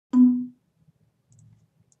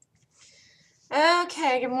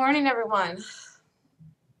Okay, good morning, everyone.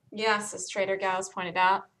 Yes, as Trader Gals pointed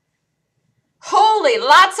out. Holy,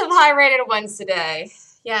 lots of high-rated ones today.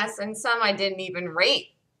 Yes, and some I didn't even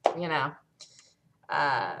rate, you know.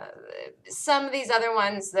 Uh, some of these other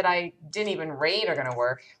ones that I didn't even rate are going to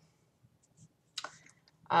work.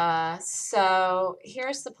 So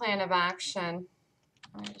here's the plan of action.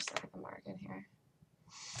 Let me just look at the market here.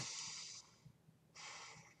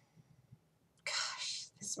 Gosh,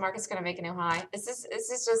 this market's going to make a new high. This is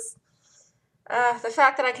just the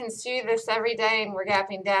fact that I can see this every day and we're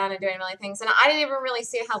gapping down and doing really things. And I didn't even really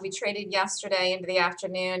see how we traded yesterday into the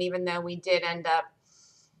afternoon, even though we did end up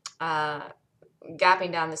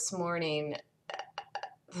gapping down this morning.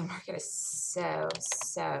 The market is so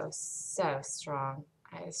strong.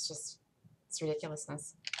 It's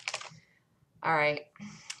ridiculousness. All right.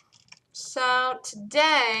 So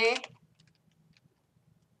today,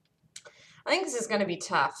 I think this is going to be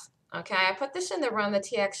tough. Okay, I put this in the run the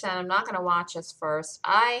TXN. I'm not going to watch this first.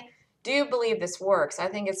 I do believe this works. I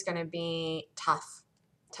think it's going to be tough.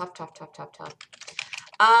 Tough.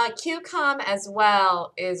 QCOM as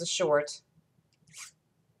well is a short.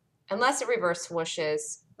 Unless it reverse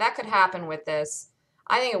swooshes. That could happen with this.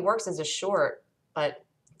 I think it works as a short, but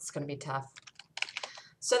it's going to be tough.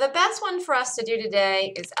 So the best one for us to do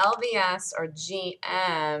today is LVS or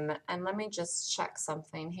GM. And let me just check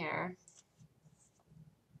something here.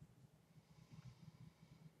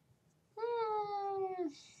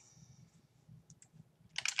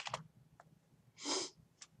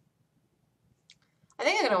 I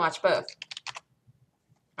think I'm going to watch both,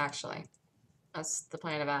 actually. That's the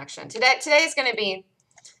plan of action. Today is going to be,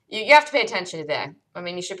 you have to pay attention today. I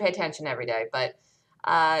mean, you should pay attention every day, but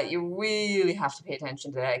you really have to pay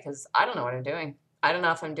attention today because I don't know what I'm doing. I don't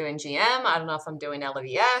know if I'm doing GM. I don't know if I'm doing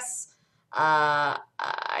LVS. I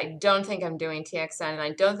don't think I'm doing TXN, and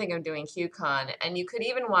I don't think I'm doing QCon. And you could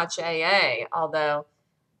even watch AA, although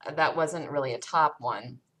that wasn't really a top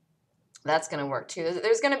one. That's going to work too.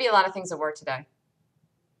 There's going to be a lot of things that work today.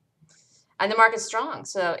 And the market's strong,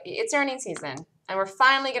 so it's earnings season. And we're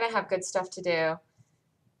finally going to have good stuff to do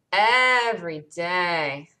every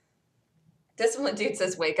day. This one dude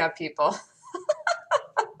says, wake up, people.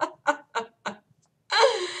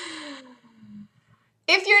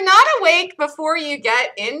 If you're not awake before you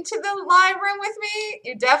get into the live room with me,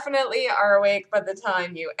 you definitely are awake by the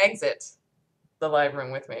time you exit the live room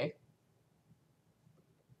with me.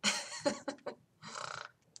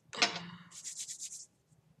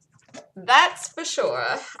 That's for sure.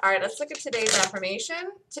 All right, let's look at today's affirmation.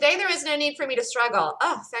 Today there is no need for me to struggle.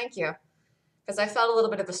 Oh, thank you. Because I felt a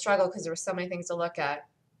little bit of a struggle because there were so many things to look at.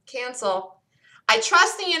 Cancel. I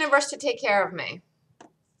trust the universe to take care of me.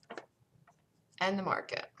 And the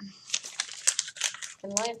market.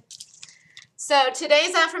 In life. So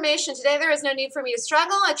today's affirmation, today there is no need for me to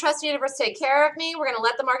struggle. I trust the universe to take care of me. We're going to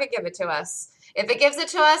let the market give it to us. If it gives it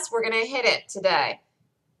to us, we're going to hit it today.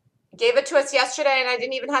 It gave it to us yesterday, and I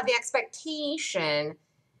didn't even have the expectation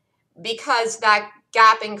because that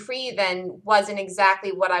gap in Cree then wasn't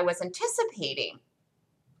exactly what I was anticipating,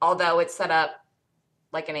 although it's set up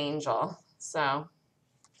like an angel. So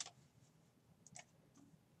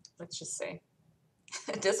let's just see.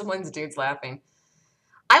 Disciplines dude's laughing.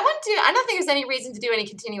 I don't think there's any reason to do any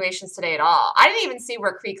continuations today at all. I didn't even see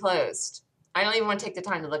where Cree closed. I don't even want to take the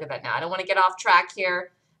time to look at that now. I don't want to get off track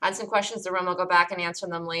here. I had some questions in the room. I'll go back and answer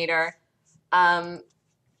them later.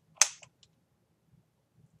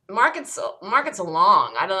 Market's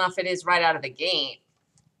long. I don't know if it is right out of the gate.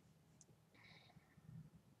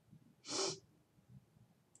 Gosh,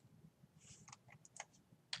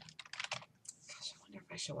 I wonder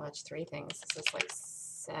if I should watch three things. This is like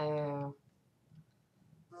so...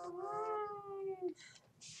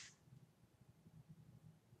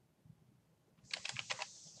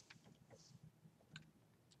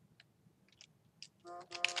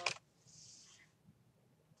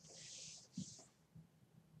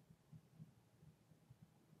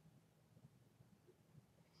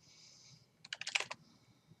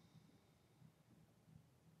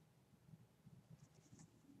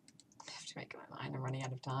 I have to make up my mind. I'm running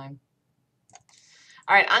out of time.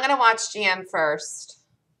 All right, I'm going to watch GM first.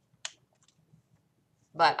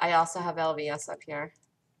 But I also have LVS up here.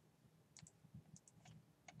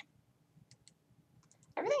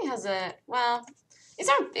 Everything has a, well, these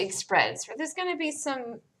aren't big spreads. There's going to be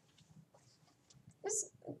some, put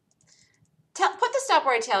the stop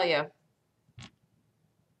where I tell you.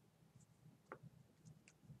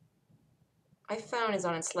 My phone is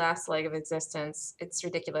on its last leg of existence. It's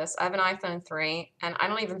ridiculous. I have an iPhone 3, and I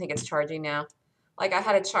don't even think it's charging now. Like, I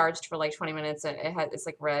had it charged for like 20 minutes, and it's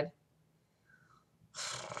like red.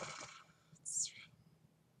 It's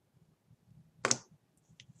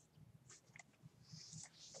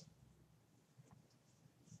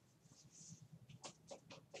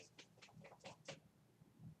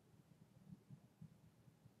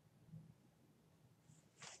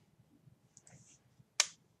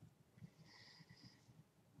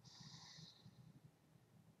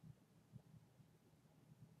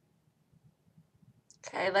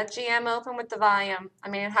Okay, let GM open with the volume. I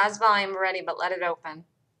mean, it has volume already, but let it open.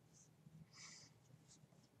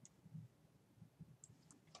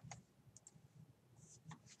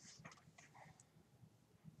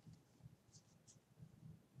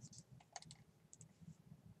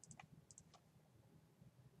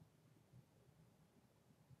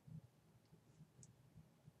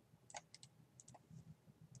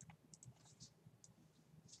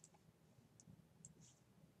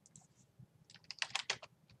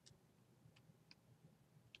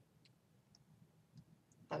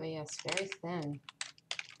 Oh, yes, very thin.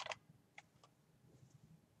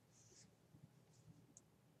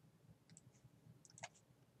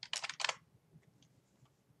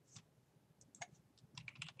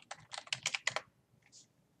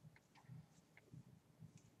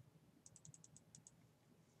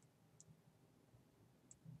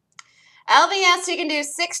 LVS, you can do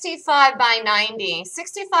 65 by 90.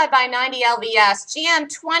 65 by 90 LVS. GM,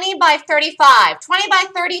 20 by 35. 20 by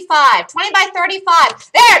 35. 20 by 35.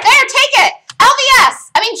 There, take it.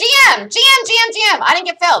 LVS. I mean, GM. I didn't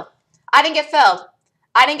get filled. I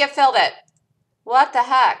didn't get filled it. What the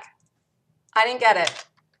heck? I didn't get it.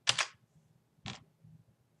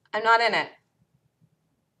 I'm not in it.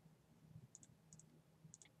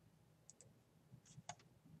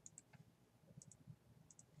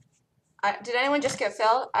 Did anyone just get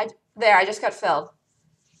filled? I just got filled.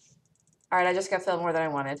 All right, I just got filled more than I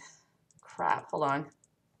wanted. Crap, hold on.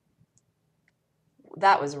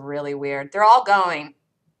 That was really weird. They're all going.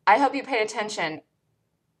 I hope you paid attention.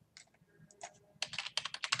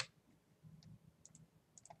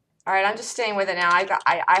 All right, I'm just staying with it now.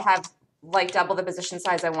 I have like double the position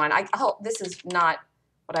size I want. Oh, this is not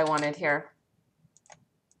what I wanted here.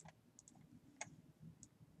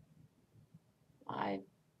 Why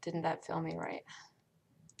didn't that fill me right?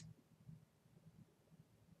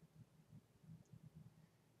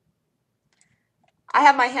 I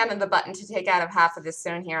have my hand on the button to take out of half of this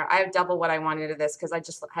soon here. I have double what I wanted of this because I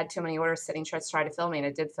just had too many orders sitting to try to fill me, and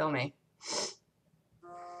it did fill me.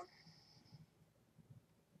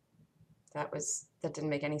 That didn't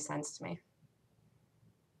make any sense to me.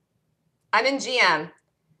 I'm in GM.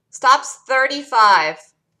 Stops 35.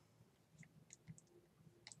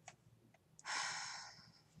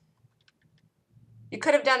 You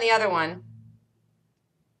could have done the other one.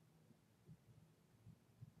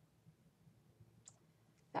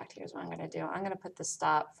 In fact, here's what I'm going to do. I'm going to put the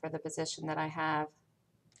stop for the position that I have.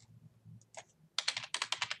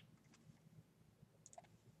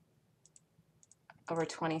 Over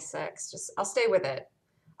 26. I'll stay with it.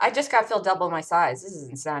 I just got filled double my size. This is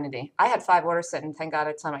insanity. I had 5 orders sitting. Thank God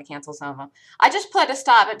it's time I canceled some of them. I just put a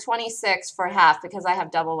stop at 26 for half because I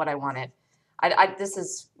have double what I wanted. This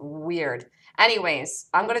is weird. Anyways,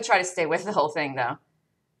 I'm going to try to stay with the whole thing, though.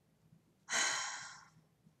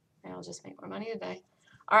 Maybe I'll just make more money today.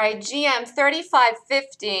 All right, GM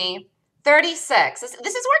 35.50, 36. This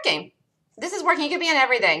is working. This is working. You could be in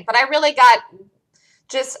everything. But I really got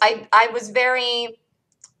just, I was very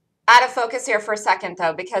out of focus here for a second,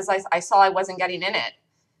 though, because I saw I wasn't getting in it.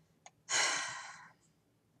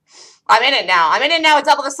 I'm in it now. I'm in it now at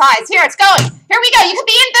double the size. Here, it's going. Here we go. You could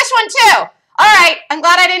be in this one, too. All right. I'm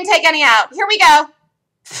glad I didn't take any out. Here we go.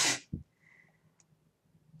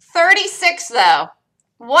 36, though.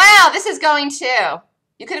 Wow, this is going, too.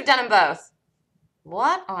 You could have done them both.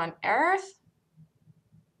 What on earth?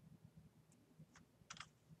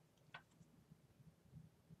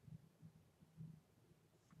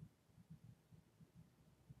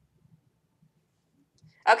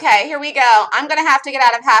 Okay, here we go. I'm going to have to get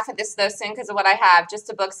out of half of this, though, soon because of what I have, just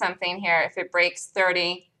to book something here if it breaks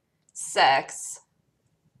 36.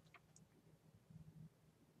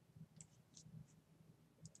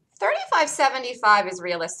 35.75 is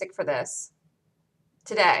realistic for this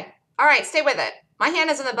today. All right, stay with it. My hand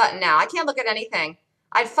is on the button now. I can't look at anything.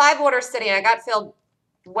 I had 5 orders sitting. I got filled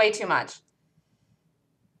way too much.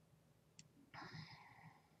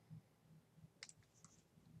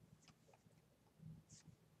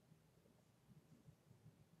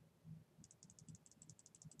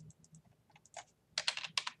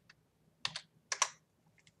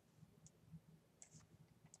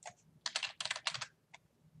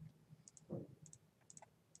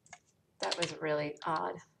 That was really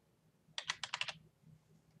odd.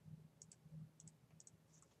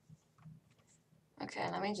 Okay,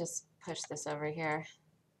 let me just push this over here.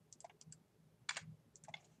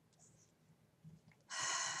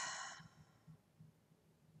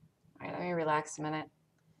 All right, let me relax a minute.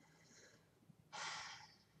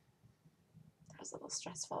 That was a little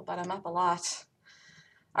stressful, but I'm up a lot.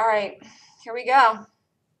 All right, here we go.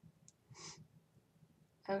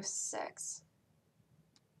 06.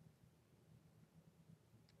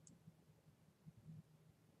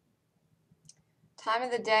 Time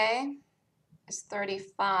of the day is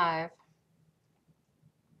 35.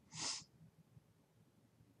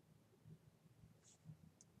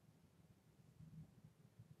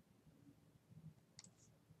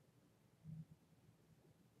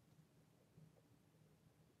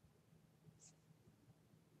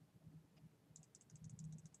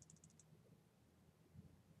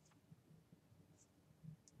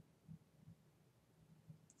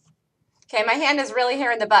 Okay, my hand is really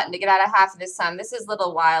here in the button to get out of half of this sum. This is a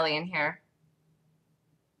little wily in here.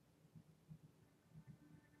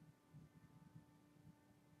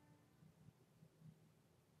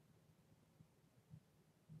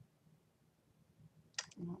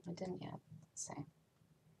 No, I didn't yet. Let's see.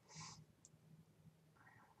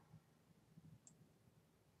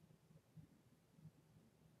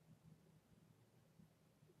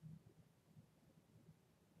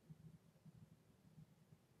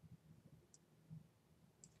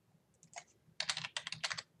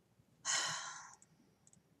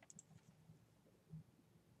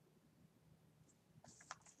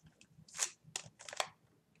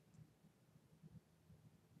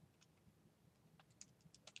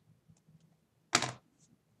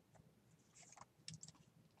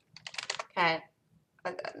 Okay.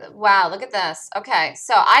 Wow, look at this. Okay,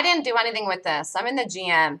 so I didn't do anything with this. I'm in the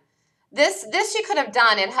GM. This you could have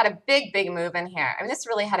done. It had a big move in here. I mean, this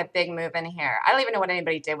really had a big move in here. I don't even know what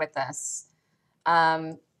anybody did with this.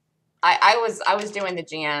 I was doing the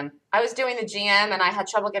GM. I was doing the GM, and I had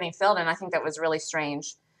trouble getting filled, and I think that was really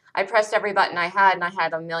strange. I pressed every button I had, and I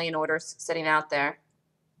had a million orders sitting out there.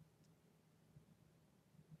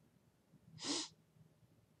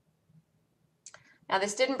 Now,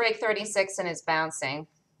 this didn't break 36 and is bouncing.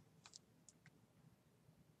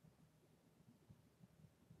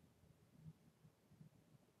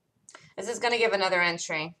 This is going to give another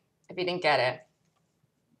entry if you didn't get it.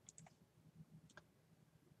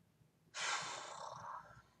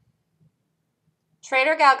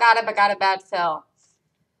 Trader Gal got it, but got a bad fill.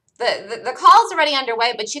 The call's already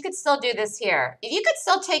underway, but you could still do this here. You could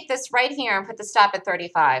still take this right here and put the stop at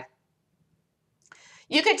 35.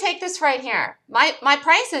 You could take this right here. My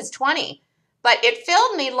price is 20, but it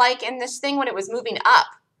filled me like in this thing when it was moving up.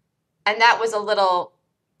 And that was a little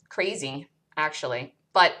crazy, actually.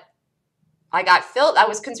 But I got filled. I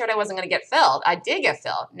was concerned I wasn't going to get filled. I did get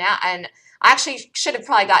filled. Now, and I actually should have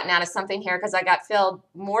probably gotten out of something here because I got filled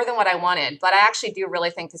more than what I wanted. But I actually do really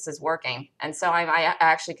think this is working. And so I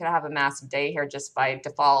actually could have a massive day here just by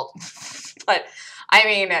default. But I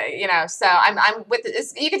mean, you know, so I'm with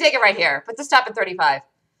this. You can take it right here. Put the stop at 35.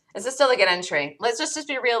 Is this still a good entry? Let's just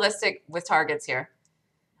be realistic with targets here.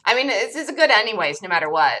 I mean, it's a good anyways, no matter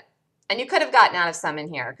what. And you could have gotten out of some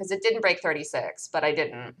in here because it didn't break 36, but I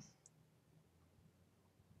didn't.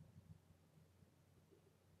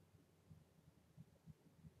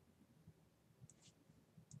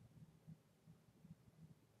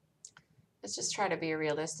 Let's just try to be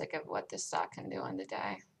realistic of what this stock can do on the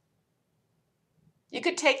day. You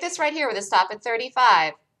could take this right here with a stop at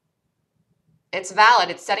 35. It's valid.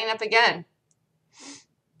 It's setting up again.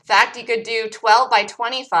 In fact, you could do 12 by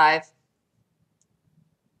 25.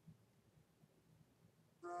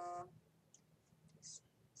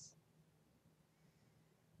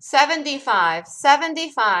 $75,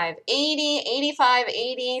 $75, $80, $85,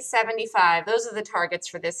 $80, $75. Those are the targets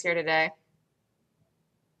for this here today.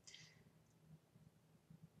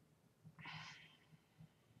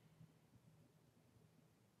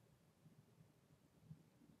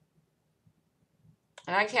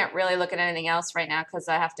 And I can't really look at anything else right now because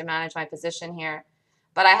I have to manage my position here.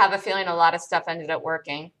 But I have a feeling a lot of stuff ended up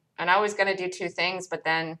working. And I was going to do two things, but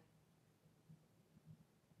then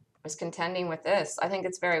I was contending with this. I think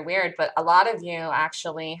it's very weird, but a lot of you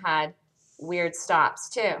actually had weird stops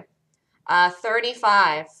too.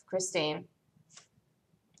 35, Christine.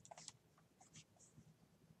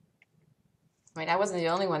 I mean, I wasn't the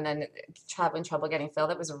only one then having trouble getting filled.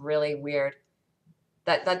 That was really weird.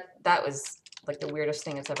 That was like the weirdest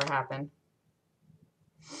thing that's ever happened.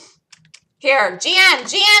 Here, GM,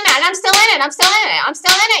 and I'm still in it. I'm still in it. I'm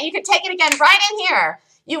still in it. You could take it again right in here.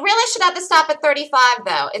 You really should have to stop at 35,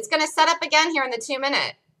 though. It's going to set up again here in the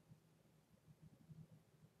 2-minute.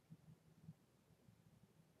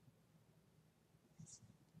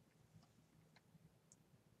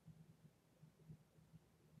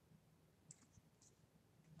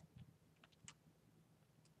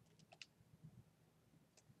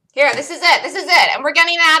 Here, this is it. This is it. And we're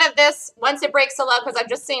getting out of this once it breaks the low because I'm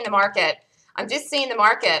just seeing the market. I'm just seeing the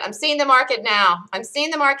market. I'm seeing the market now. I'm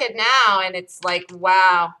seeing the market now, and it's like,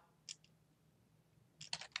 wow.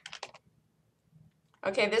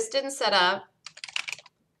 Okay, this didn't set up.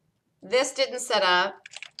 This didn't set up.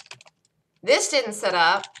 This didn't set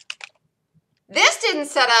up. This didn't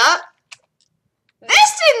set up.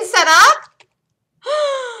 This didn't set up.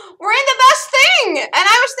 We're in the best thing. And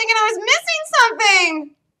I was thinking I was missing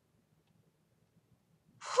something.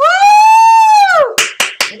 Woo!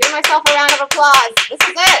 I'm giving myself a round of applause. This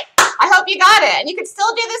is it. I hope you got it. And you could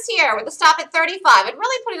still do this here with the stop at 35. I'd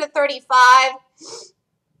really put it at 35.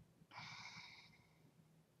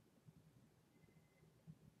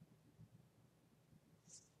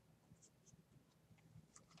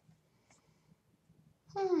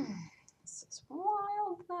 This is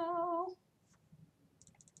wild though.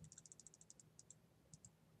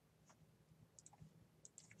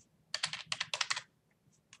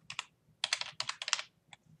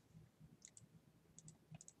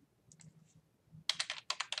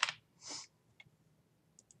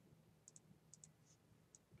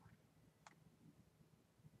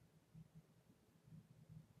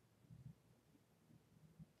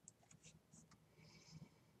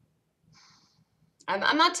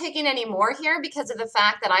 I'm not taking any more here because of the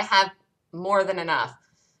fact that I have more than enough.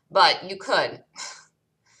 But you could.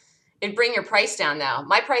 It'd bring your price down though.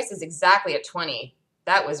 My price is exactly at 20.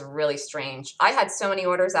 That was really strange. I had so many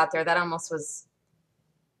orders out there that almost was...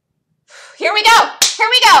 Here we go! Here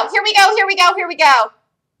we go! Here we go! Here we go! Here we go!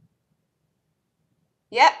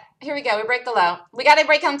 Yep, here we go. We break the low. We got to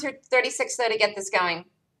break on through 36 though to get this going.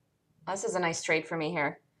 Oh, this is a nice trade for me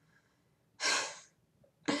here.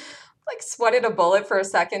 Like sweated a bullet for a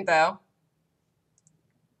second though.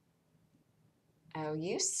 Oh,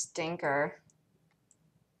 you stinker.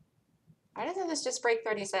 Why doesn't this just break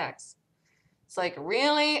 36? It's like,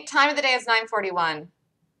 really? Time of the day is 9:41.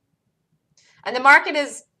 And the market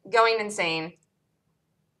is going insane.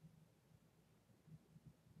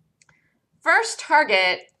 First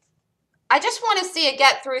target, I just want to see it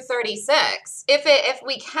get through 36. If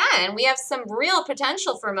we can, we have some real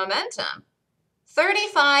potential for momentum.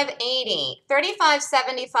 35.80,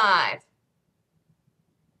 35.75.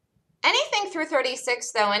 Anything through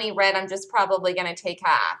 36 though, any red, I'm just probably going to take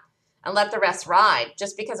half and let the rest ride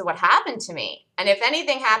just because of what happened to me. And if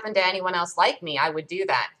anything happened to anyone else like me, I would do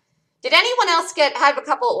that. Did anyone else have a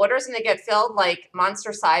couple of orders and they get filled like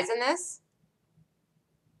monster size in this?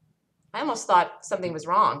 I almost thought something was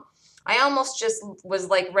wrong. I almost just was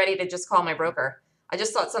like ready to just call my broker. I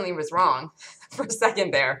just thought something was wrong for a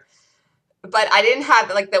second there. But I didn't have,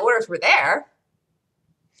 like, the orders were there.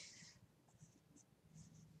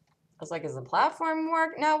 I was like, is the platform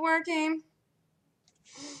not working?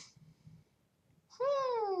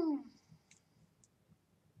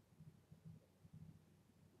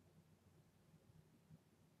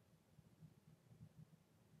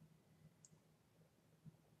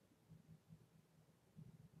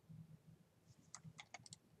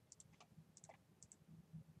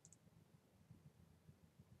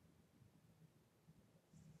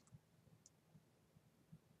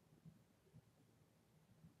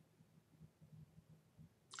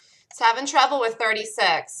 It's having trouble with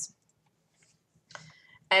 36.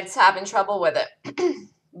 It's having trouble with it.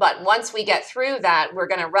 But once we get through that, we're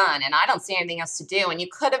going to run. And I don't see anything else to do. And you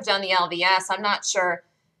could have done the LVS. I'm not sure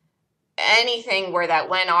anything where that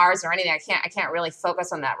went R's or anything. I can't really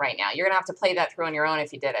focus on that right now. You're going to have to play that through on your own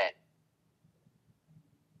if you did it.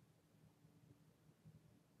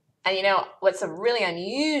 And you know, what's really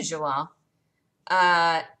unusual,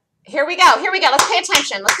 here we go. Here we go. Let's pay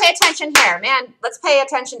attention. Let's pay attention here. Man, let's pay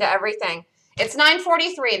attention to everything. It's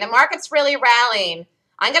 9:43. The market's really rallying.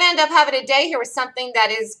 I'm going to end up having a day here with something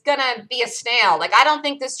that is going to be a snail. Like, I don't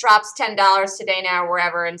think this drops $10 today now or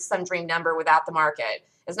wherever in some dream number without the market.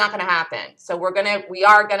 It's not going to happen. So we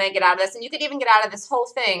are going to get out of this. And you could even get out of this whole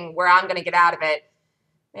thing where I'm going to get out of it.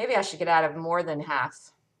 Maybe I should get out of more than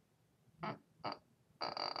half.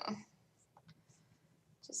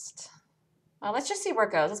 Well, let's just see where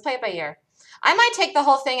it goes. Let's play it by ear. I might take the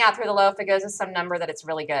whole thing out through the low if it goes to some number that it's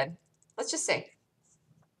really good. Let's just see.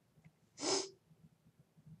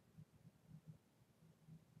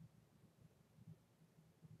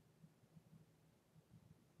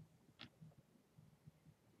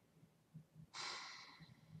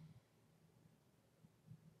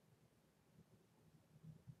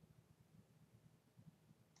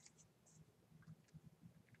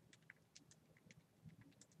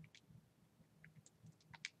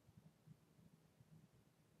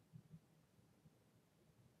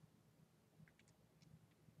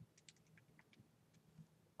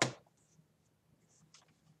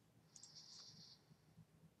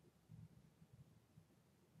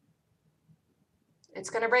 It's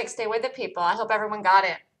going to break. Stay with it, people. I hope everyone got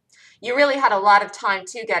it. You really had a lot of time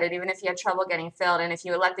to get it, even if you had trouble getting filled and if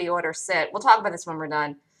you let the order sit. We'll talk about this when we're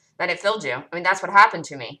done. that it filled you. I mean, that's what happened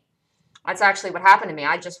to me. That's actually what happened to me.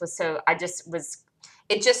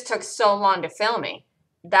 it just took so long to fill me.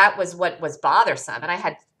 That was what was bothersome. And I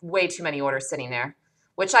had way too many orders sitting there,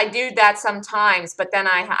 which I do that sometimes, but then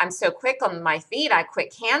I'm so quick on my feet, I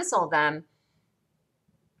quick cancel them.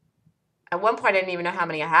 At one point, I didn't even know how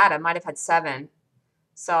many I had. I might have had 7.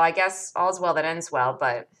 So I guess all's well that ends well,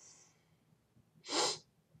 but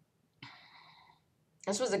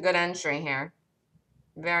this was a good entry here.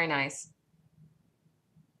 Very nice.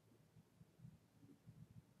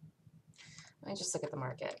 Let me just look at the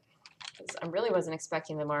market. I really wasn't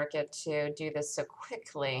expecting the market to do this so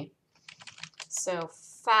quickly, so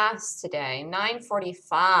fast today.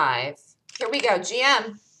 9:45. Here we go.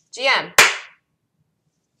 GM.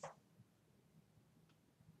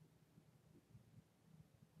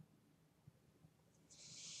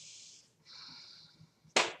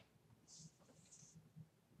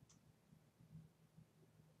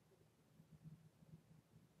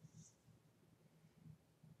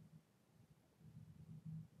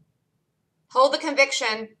 Hold the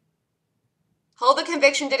conviction. Hold the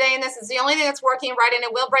conviction today, and this is the only thing that's working right, and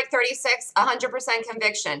it will break 36, 100%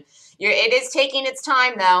 conviction. It is taking its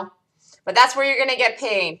time, though, but that's where you're going to get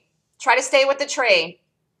paid. Try to stay with the trade.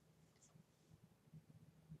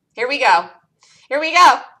 Here we go. Here we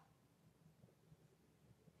go.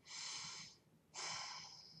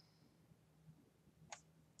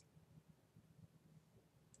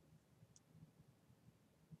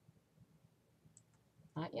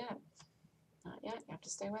 Not yet. Not yet. You have to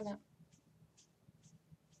stay with it.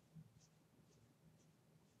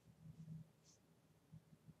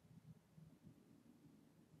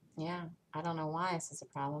 Yeah, I don't know why this is a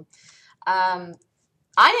problem. I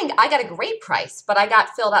got a great price, but I got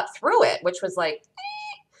filled up through it, which was like,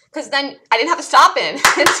 because then I didn't have to stop in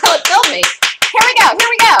until it filled me. Here we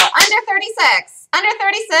go. Under 36. Under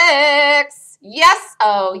 36. Yes.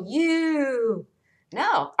 Oh, you.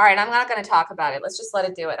 No. All right, I'm not going to talk about it. Let's just let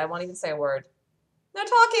it do it. I won't even say a word. No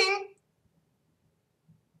talking.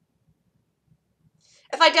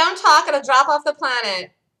 If I don't talk, it'll drop off the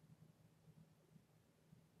planet.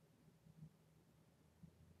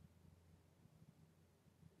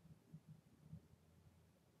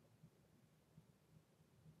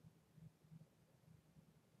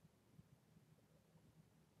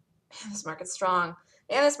 Man, this market's strong.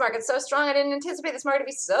 Man, this market's so strong. I didn't anticipate this market to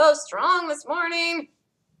be so strong this morning.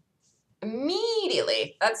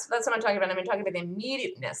 Immediately. That's what I'm talking about. I'm talking about the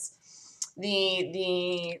immediateness.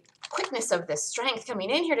 The quickness of this strength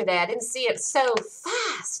coming in here today. I didn't see it so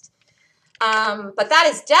fast. But that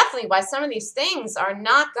is definitely why some of these things are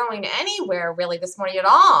not going anywhere really this morning at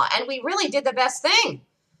all. And we really did the best thing.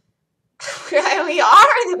 We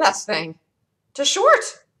are the best thing to short.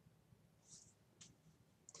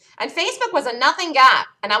 And Facebook was a nothing gap.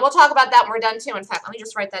 And I will talk about that when we're done too. In fact, let me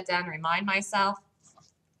just write that down and remind myself.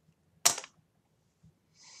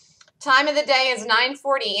 Time of the day is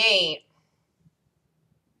 9:48.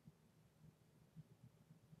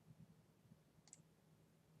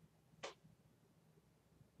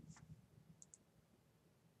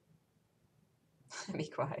 Be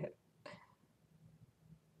quiet.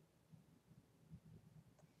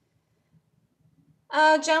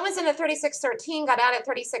 Joan was in at 36.13, got out at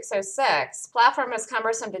 36.06. Platform is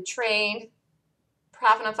cumbersome to trade.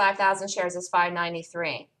 Profit on 5,000 shares is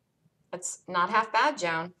 593. That's not half bad,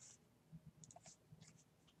 Joan.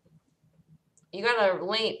 You got a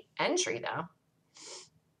late entry, though.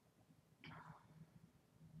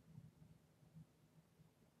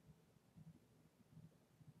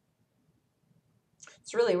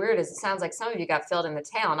 It's really weird is it sounds like some of you got filled in the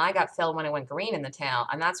tail, and I got filled when it went green in the tail,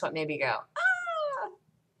 and that's what made me go, ah!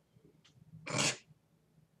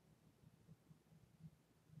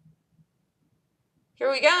 Here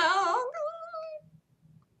we go.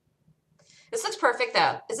 This looks perfect,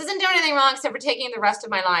 though. This isn't doing anything wrong except for taking the rest of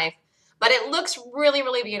my life. But it looks really,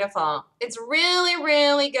 really beautiful. It's really,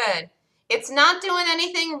 really good. It's not doing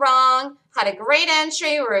anything wrong. Had a great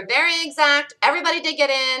entry. We were very exact. Everybody did get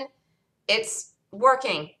in. It's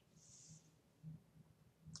working.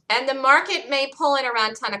 And the market may pull in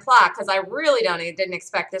around 10 o'clock because I really didn't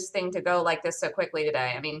expect this thing to go like this so quickly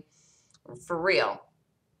today. I mean, for real.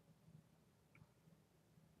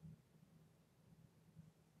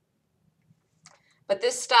 But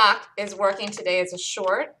this stock is working today as a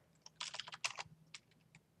short.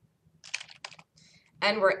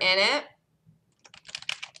 And we're in it.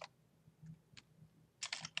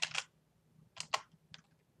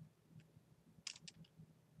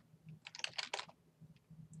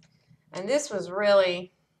 And this was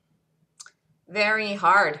really very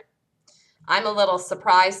hard. I'm a little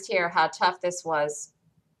surprised here how tough this was.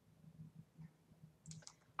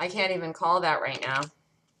 I can't even call that right now.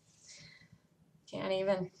 Can't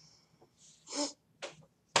even.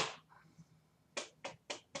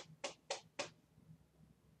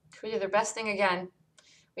 We did the best thing again.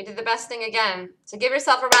 We did the best thing again. So give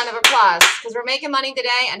yourself a round of applause because we're making money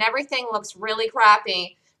today and everything looks really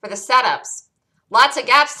crappy for the setups. Lots of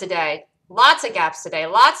gaps today. Lots of gaps today.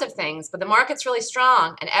 Lots of things. But the market's really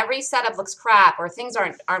strong and every setup looks crap or things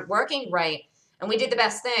aren't working right. And we did the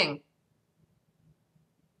best thing.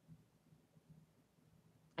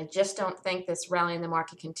 I just don't think this rally in the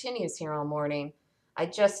market continues here all morning. I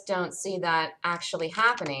just don't see that actually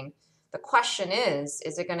happening. The question is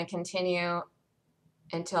it going to continue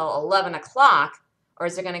until 11 o'clock, or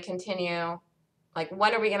is it going to continue, like,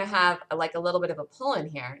 when are we going to have, like, a little bit of a pull in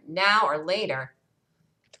here, now or later?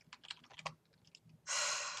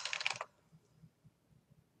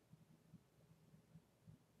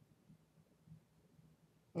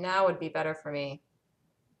 Now would be better for me.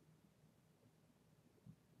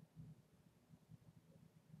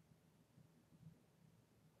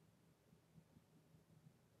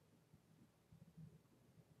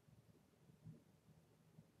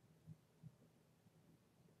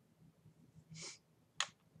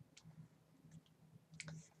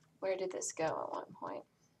 Where did this go at one point?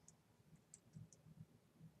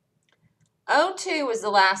 02 was the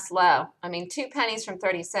last low. I mean, 2 pennies from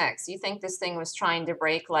 36. You think this thing was trying to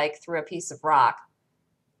break like through a piece of rock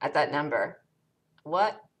at that number?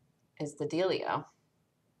 What is the dealio?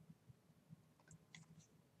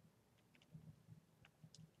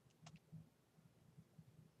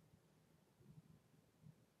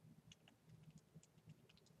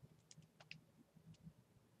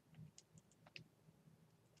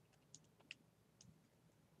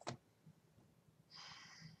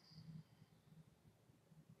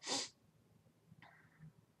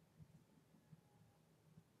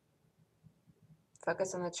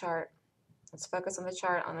 Focus on the chart. Let's focus on the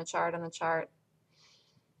chart, on the chart, on the chart.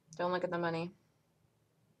 Don't look at the money.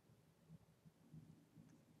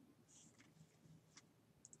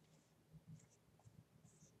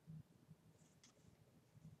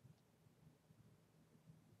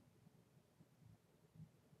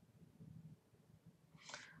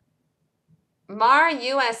 Mar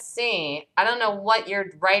USC, I don't know what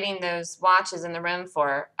you're writing those watches in the room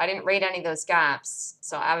for. I didn't rate any of those gaps,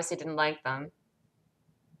 so I obviously didn't like them.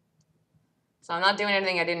 So I'm not doing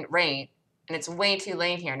anything I didn't rate, and it's way too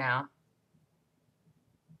late here now.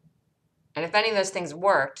 And if any of those things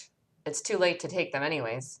worked, it's too late to take them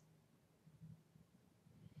anyways.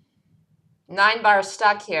 9 bars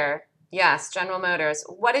stuck here. Yes, General Motors.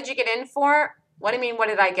 What did you get in for? What do you mean, what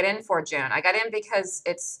did I get in for, June? I got in because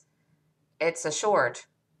it's a short.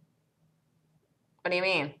 What do you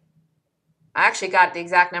mean? I actually got the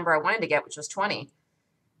exact number I wanted to get, which was 20.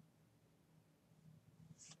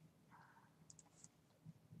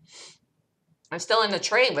 I'm still in the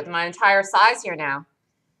trade with my entire size here now.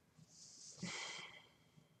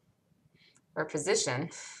 Or position.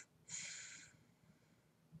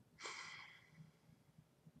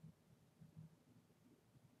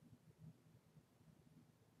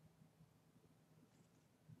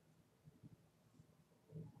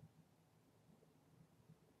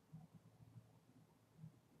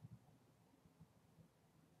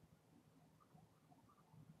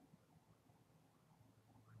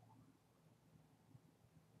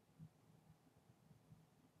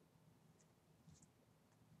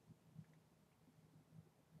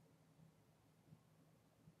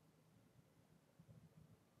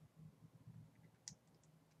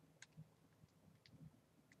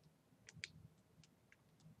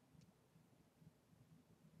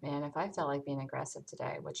 Man, if I felt like being aggressive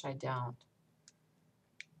today, which I don't,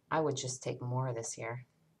 I would just take more of this here.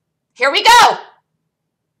 Here we go!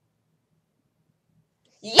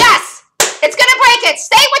 Yes! It's gonna break it!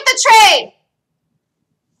 Stay with the trade!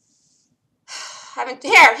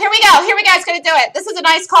 Here we go. Here we go. It's gonna do it. This is a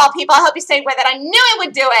nice call, people. I hope you stayed with it. I knew it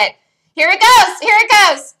would do it. Here it goes. Here it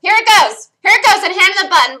goes. Here it goes. Here it goes. And hand the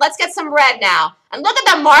button. Let's get some red now. And look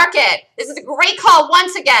at the market. This is a great call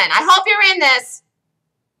once again. I hope you're in this.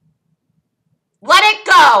 Let it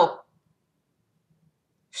go.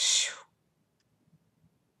 Whew.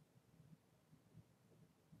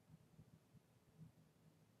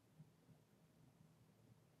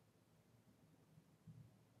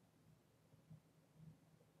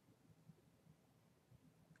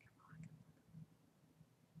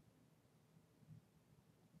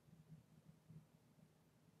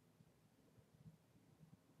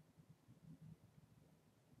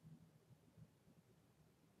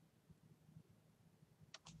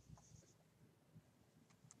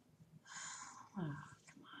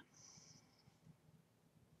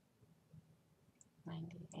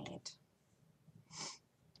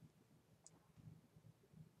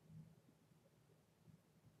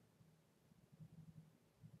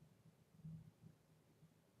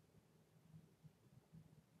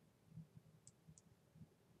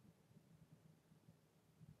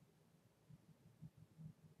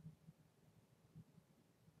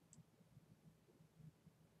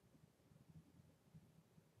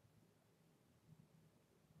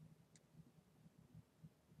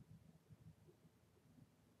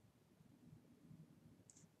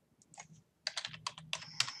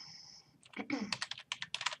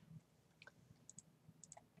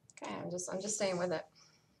 I'm just staying with it.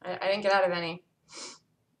 I didn't get out of any.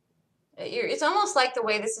 It's almost like the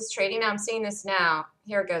way this is trading now. I'm seeing this now.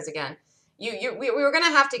 Here it goes again. We were going to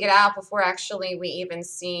have to get out before actually we even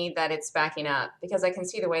see that it's backing up, because I can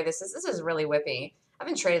see the way this is. This is really whippy. I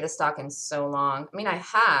haven't traded the stock in so long. I mean, I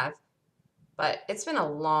have, but it's been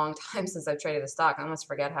a long time since I've traded the stock. I almost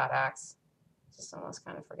forget how it acts. Just almost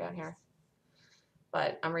kind of forget here.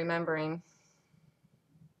 But I'm remembering.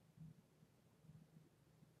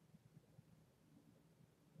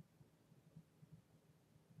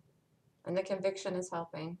 And the conviction is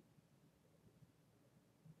helping.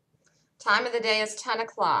 Time of the day is 10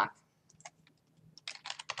 o'clock.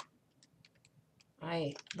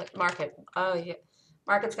 Look, market. Oh, yeah.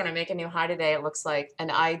 Market's going to make a new high today, it looks like.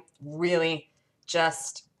 And I really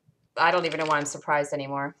just, I don't even know why I'm surprised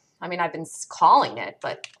anymore. I mean, I've been calling it,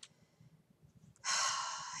 but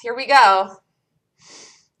here we go.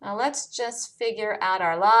 Now let's just figure out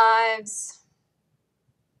our lives.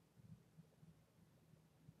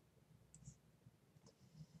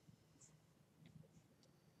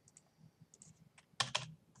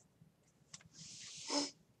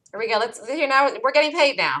 Here we go. Here now, we're getting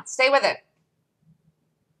paid now. Stay with it.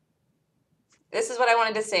 This is what I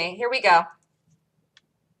wanted to see. Here we go.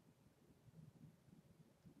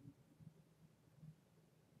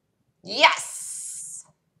 Yes.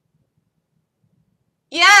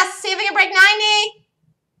 Yes. See if we can break 90.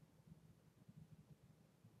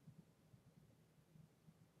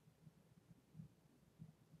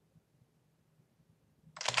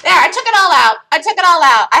 There, I took it all out. I took it all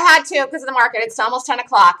out. I had to because of the market. It's almost 10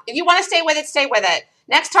 o'clock. If you want to stay with it, stay with it.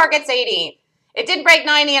 Next target's 80. It did break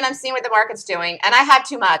 90, and I'm seeing what the market's doing. And I had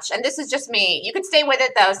too much. And this is just me. You could stay with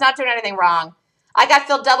it, though. It's not doing anything wrong. I got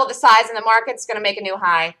filled double the size, and the market's going to make a new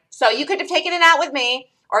high. So you could have taken it out with me,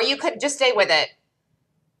 or you could just stay with it.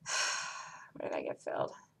 Where did I get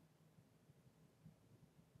filled?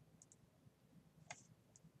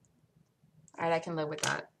 All right, I can live with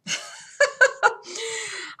that.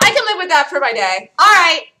 I can live with that for my day. All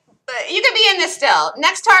right, you can be in this still.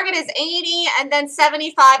 Next target is 80 and then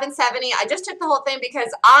 75 and 70. I just took the whole thing because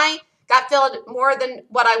I got filled more than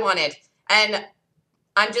what I wanted. And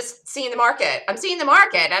I'm just seeing the market. I'm seeing the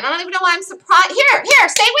market, and I don't even know why I'm surprised. Here,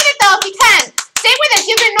 stay with it, though, if you can. Stay with it.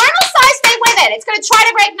 If you're normal size, stay with it. It's going to try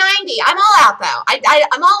to break 90. I'm all out, though.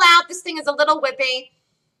 I'm all out. This thing is a little whippy.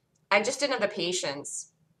 I just didn't have the patience.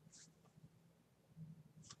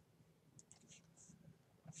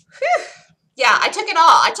 Whew. Yeah, I took it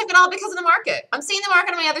all. I took it all because of the market. I'm seeing the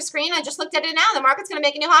market on my other screen. I just looked at it now. The market's going to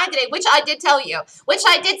make a new high today, which I did tell you, which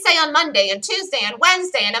I did say on Monday and Tuesday and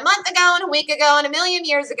Wednesday and a month ago and a week ago and a million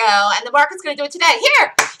years ago, and the market's going to do it today. Here,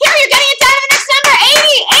 you're getting it down to the next number,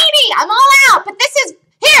 80. I'm all out, but this is,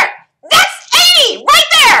 here, that's 80 right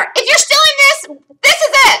there. If you're still in this, this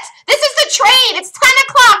is it. This is the trade. It's 10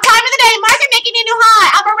 o'clock, time of the day, market making a new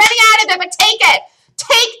high. I'm already out of it, but take it.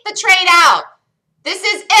 Take the trade out. This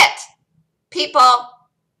is it, people.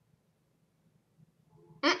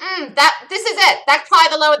 This is it. That's probably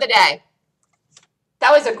the low of the day.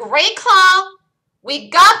 That was a great call. We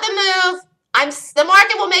got the move. The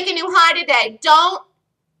market will make a new high today. Don't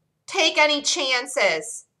take any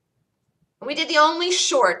chances. We did the only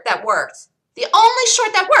short that worked. The only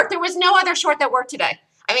short that worked. There was no other short that worked today.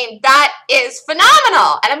 I mean, that is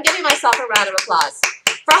phenomenal. And I'm giving myself a round of applause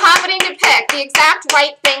for happening to pick the exact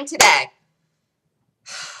right thing today.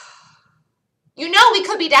 You know we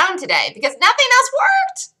could be down today because nothing else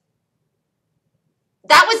worked.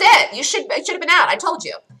 That was it. It should have been out. I told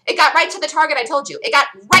you. It got right to the target. I told you. It got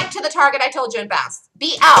right to the target. I told you and fast.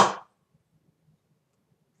 Be out.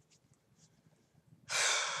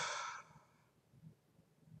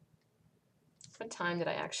 What time did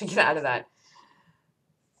I actually get out of that?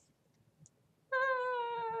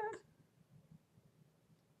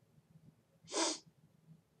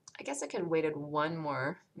 I guess I could have waited one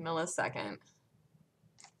more millisecond.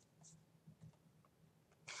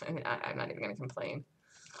 I mean, I'm not even going to complain.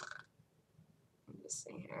 Let me just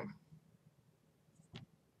see here.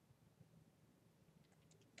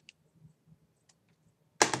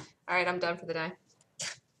 All right, I'm done for the day.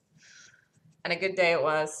 And a good day it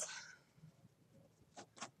was.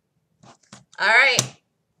 All right,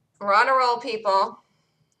 we're on a roll, people.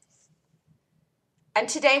 And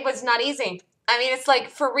today was not easy. I mean, it's like,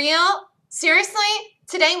 for real? Seriously?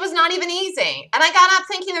 Today was not even easy. And I got up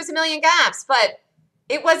thinking there's a million gaps, but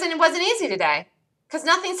it wasn't easy today because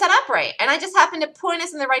nothing set up right. And I just happened to point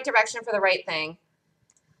us in the right direction for the right thing.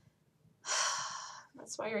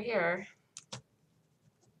 That's why you're here.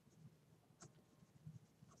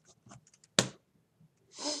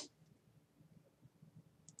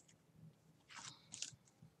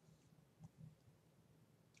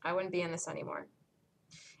 I wouldn't be in this anymore.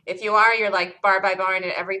 If you are, you're like bar by bar at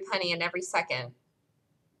every penny and every second.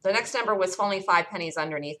 The next number was only 5 pennies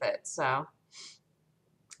underneath it, so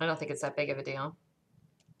I don't think it's that big of a deal.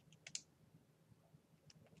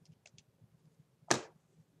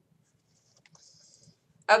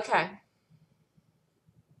 Okay.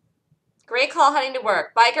 Great call heading to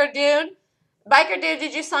work. Biker dude,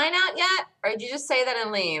 did you sign out yet? Or did you just say that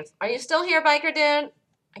and leave? Are you still here, Biker dude?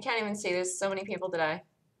 I can't even see. There's so many people today.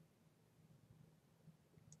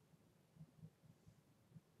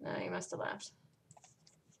 No, you must have left.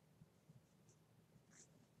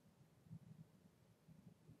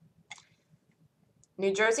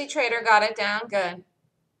 New Jersey Trader got it down. Good.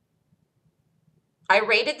 I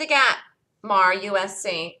rated the gap, Mar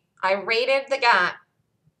USC. I rated the gap.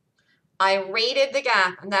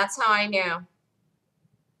 And that's how I knew.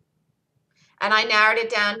 And I narrowed it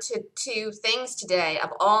down to 2 things today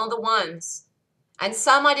of all the ones. And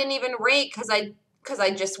some I didn't even rate because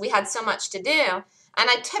we had so much to do. And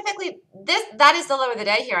I typically, that is the low of the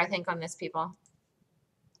day here, I think, on this, people.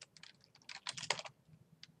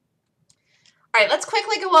 All right, let's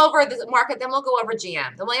quickly go over the market, then we'll go over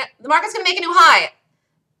GM. The market's going to make a new high.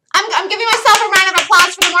 I'm giving myself a round of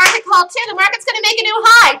applause for the market call, too. The market's going to make a new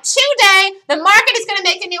high. Today, the market is going to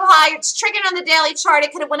make a new high. It's triggered on the daily chart.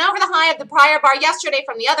 It could have went over the high of the prior bar yesterday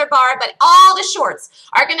from the other bar, but all the shorts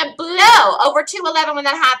are going to blow over 211 when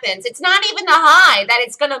that happens. It's not even the high that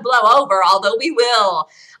it's going to blow over, although we will.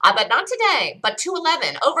 But not today, but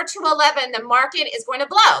 211. Over 211, the market is going to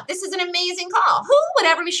blow. This is an amazing call. Who would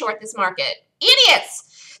ever be short this market? Idiots.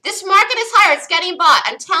 This market is higher. It's getting bought.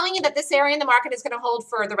 I'm telling you that this area in the market is going to hold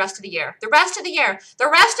for the rest of the year. The rest of the year,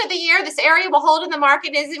 this area will hold in the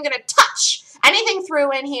market. It isn't going to touch anything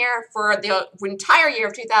through in here for the entire year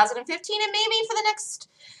of 2015 and maybe for the next,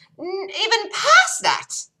 even past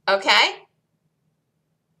that. Okay?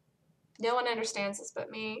 No one understands this but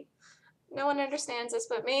me. No one understands this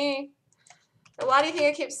but me. And why do you think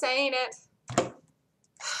I keep saying it?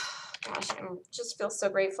 Gosh, I just feel so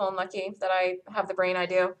grateful and lucky that I have the brain I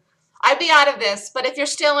do. I'd be out of this, but if you're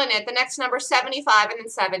still in it, the next number is 75 and then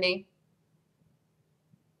 70.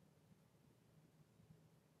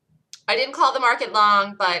 I didn't call the market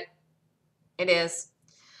long, but it is.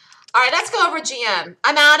 All right, let's go over GM.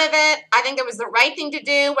 I'm out of it. I think it was the right thing to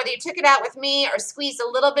do, whether you took it out with me or squeezed a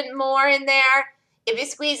little bit more in there. If you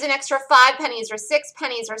squeeze an extra 5 pennies or 6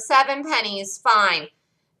 pennies or 7 pennies, fine.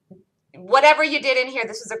 Whatever you did in here,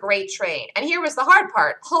 this was a great trade. And here was the hard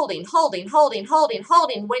part. Holding, waiting for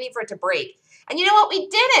it to break. And you know what? We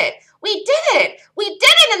did it.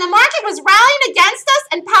 And the market was rallying against us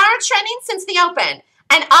and power trending since the open.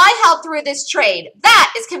 And I held through this trade.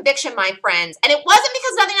 That is conviction, my friends. And it wasn't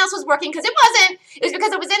because nothing else was working, because it wasn't. It was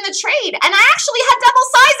because it was in the trade. And I actually had double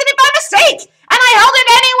size in it by mistake. And I held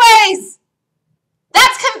it anyways.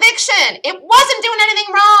 That's conviction. It wasn't doing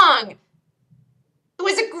anything wrong. It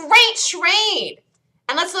was a great trade.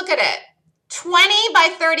 And let's look at it. 20 by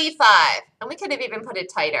 35. And we could have even put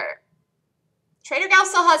it tighter. Trader Gal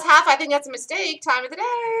still has half. I think that's a mistake. Time of the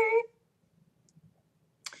day.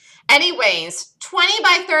 Anyways, 20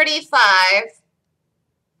 by 35.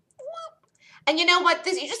 And you know what?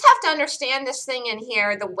 You just have to understand this thing in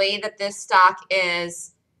here, the way that this stock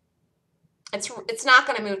is. It's not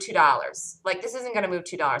going to move $2. Like, this isn't going to move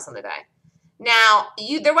 $2 on the day. Now,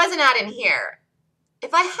 there was an ad in here.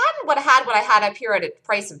 If I hadn't had what I had up here at a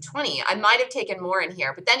price of 20, I might have taken more in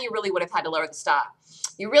here, but then you really would have had to lower the stop.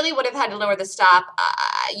 You really would have had to lower the stop.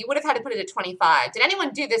 You would have had to put it at 25. Did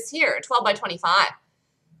anyone do this here, 12 by 25?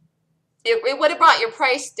 It would have brought your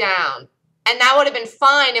price down, and that would have been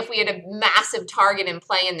fine if we had a massive target in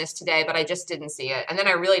play in this today, but I just didn't see it, and then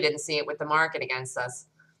I really didn't see it with the market against us.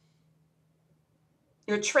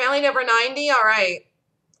 You're trailing over 90? All right.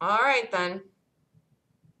 All right, then.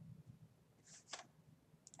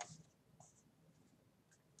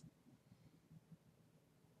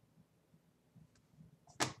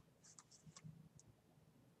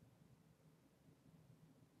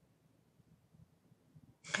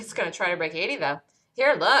 It's going to try to break 80, though.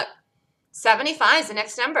 Here, look. 75 is the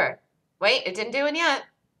next number. Wait, it didn't do it yet.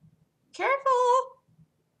 Careful.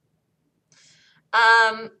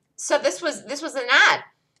 So this was an ad.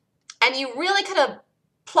 And you really could have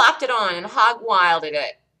plopped it on and hog-wilded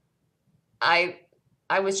it. I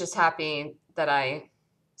was just happy that I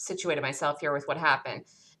situated myself here with what happened.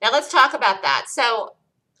 Now, let's talk about that. So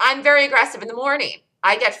I'm very aggressive in the morning.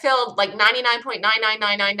 I get filled like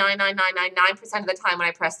 99.9999999% of the time when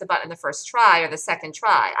I press the button the first try or the second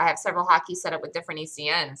try. I have several hotkeys set up with different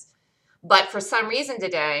ECNs. But for some reason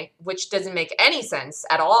today, which doesn't make any sense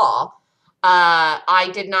at all, I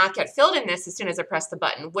did not get filled in this as soon as I pressed the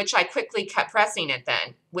button, which I quickly kept pressing it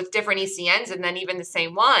then with different ECNs, and then even the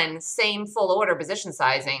same one, same full order position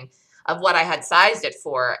sizing of what I had sized it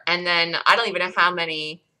for. And then I don't even know how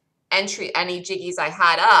many any jiggies I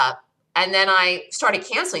had up. And then I started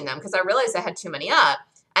canceling them because I realized I had too many up.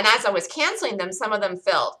 And as I was canceling them, some of them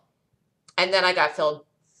filled. And then I got filled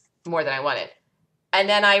more than I wanted. And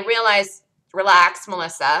then I realized, relax,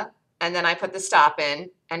 Melissa. And then I put the stop in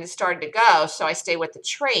and it started to go. So I stayed with the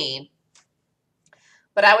trade.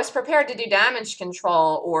 But I was prepared to do damage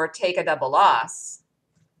control or take a double loss.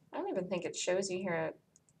 I don't even think it shows you here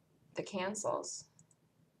the cancels.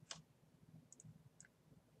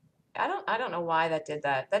 I don't know why that did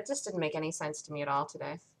that. That just didn't make any sense to me at all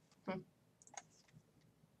today.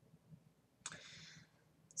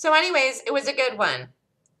 So anyways, it was a good one.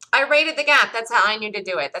 I rated the gap. That's how I knew to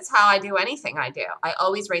do it. That's how I do anything I do. I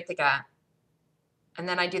always rate the gap. And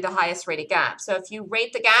then I do the highest rated gap. So if you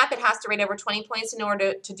rate the gap, it has to rate over 20 points in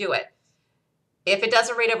order to do it. If it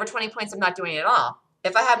doesn't rate over 20 points, I'm not doing it at all.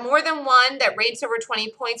 If I have more than one that rates over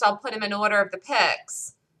 20 points, I'll put them in order of the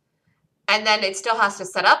picks. And then it still has to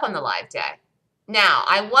set up on the live day. Now,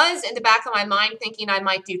 I was in the back of my mind thinking I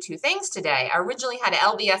might do two things today. I originally had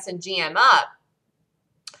LVS and GM up.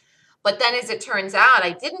 But then as it turns out,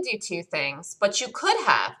 I didn't do two things, but you could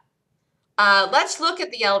have. Let's look at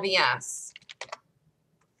the LVS.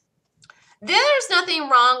 There's nothing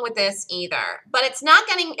wrong with this either, but it's not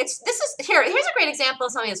getting, here's a great example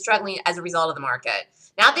of something that's struggling as a result of the market.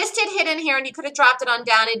 Now this did hit in here and you could have dropped it on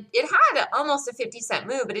down. It had almost a 50-cent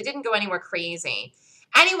move, but it didn't go anywhere crazy.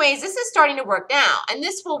 Anyways, this is starting to work now, and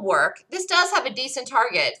this will work. This does have a decent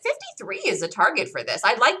target. 53 is a target for this.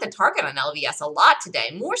 I like the target on LVS a lot today,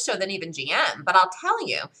 more so than even GM, but I'll tell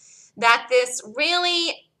you that this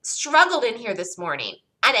really struggled in here this morning,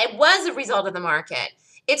 and it was a result of the market.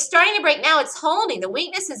 It's starting to break now. It's holding. The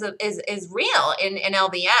weakness is real in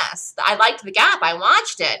LVS. I liked the gap. I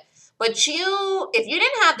watched it. But if you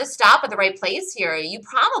didn't have the stop at the right place here, you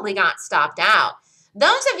probably got stopped out.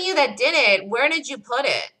 Those of you that did it, where did you put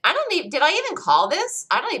it? Did I even call this?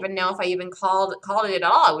 I don't even know if I even called it at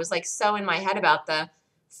all. I was like so in my head about the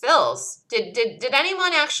fills. Did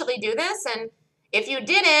anyone actually do this? And if you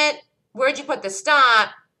did it, where'd you put the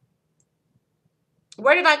stop?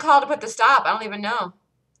 Where did I call to put the stop? I don't even know.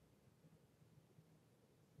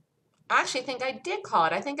 I actually think I did call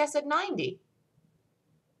it. I think I said 90.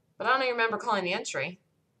 But I don't even remember calling the entry.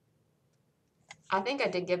 I think I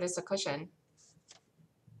did give this a cushion.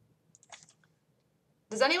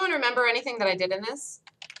 Does anyone remember anything that I did in this?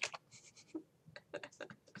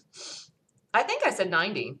 I think I said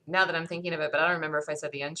 90, now that I'm thinking of it, but I don't remember if I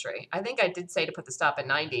said the entry. I think I did say to put the stop at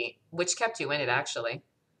 90, which kept you in it, actually.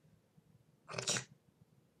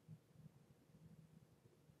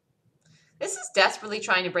 This is desperately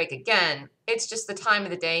trying to break again. It's just the time of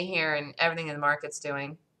the day here and everything in the market's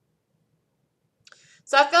doing.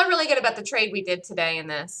 So I feel really good about the trade we did today in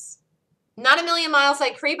this. Not a million miles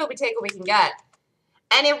like Cree, but we take what we can get.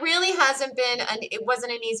 And it really hasn't been, it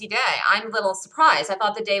wasn't an easy day. I'm a little surprised. I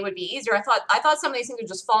thought the day would be easier. I thought some of these things would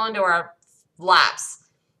just fall into our laps.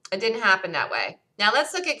 It didn't happen that way. Now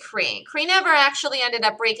let's look at Cree. Cree never actually ended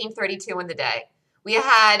up breaking 32 in the day. We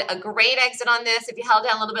had a great exit on this. If you held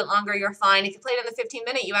down a little bit longer, you're fine. If you played on the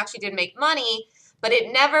 15-minute, you actually did make money, but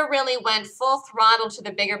it never really went full throttle to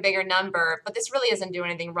the bigger number. But this really isn't doing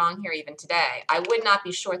anything wrong here even today. I would not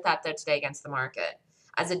be short that though today against the market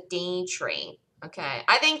as a day trade. Okay,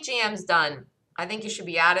 I think GM's done. I think you should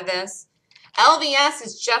be out of this. LVS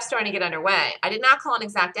is just starting to get underway. I did not call an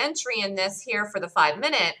exact entry in this here for the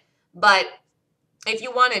 5-minute, but if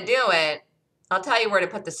you want to do it, I'll tell you where to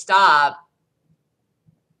put the stop.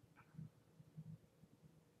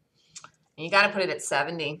 And you got to put it at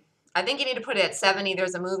 70. I think you need to put it at 70.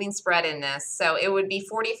 There's a moving spread in this, so it would be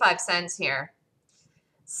 45 cents here.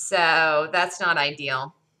 So that's not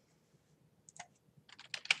ideal.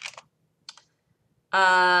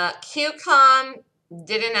 QCOM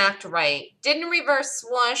didn't act right. Didn't reverse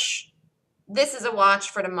swoosh. This is a watch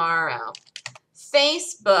for tomorrow.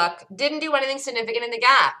 Facebook didn't do anything significant in the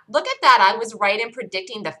gap. Look at that. I was right in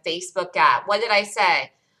predicting the Facebook gap. What did I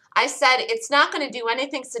say? I said it's not going to do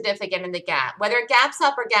anything significant in the gap. Whether it gaps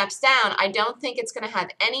up or gaps down, I don't think it's going to have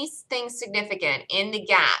anything significant in the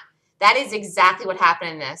gap. That is exactly what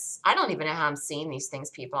happened in this. I don't even know how I'm seeing these things,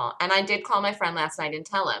 people. And I did call my friend last night and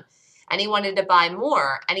tell him. And he wanted to buy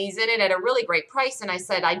more, and he's in it at a really great price. And I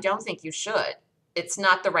said, I don't think you should. it's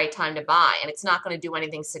not the right time to buy, and it's not going to do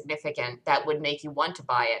anything significant that would make you want to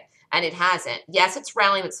buy it, and it hasn't. Yes, it's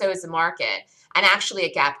rallying, but so is the market, and actually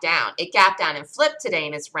it gapped down. It gapped down and flipped today,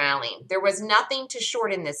 and it's rallying. There was nothing to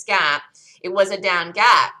short in this gap. It was a down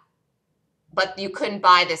gap, but you couldn't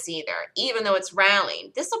buy this either, even though it's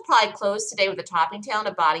rallying. This will probably close today with a topping tail and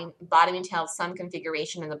a bottoming tail of some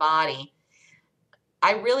configuration in the body.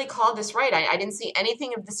 I really called this right. I didn't see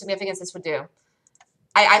anything of the significance this would do.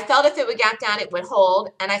 I felt if it would gap down, it would hold,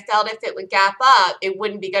 and I felt if it would gap up, it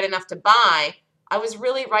wouldn't be good enough to buy. I was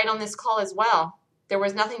really right on this call as well. There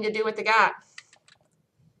was nothing to do with the gap.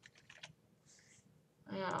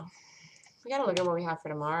 Oh, we got to look at what we have for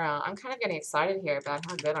tomorrow. I'm kind of getting excited here about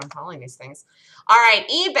how good I'm calling these things. All right,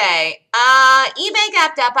 eBay. eBay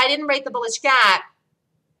gapped up. I didn't rate the bullish gap.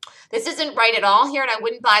 This isn't right at all here, and I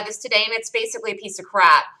wouldn't buy this today, and it's basically a piece of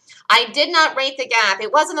crap. I did not rate the gap.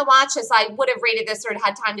 It wasn't the watch list. I would have rated this or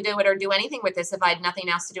had time to do it or do anything with this if I had nothing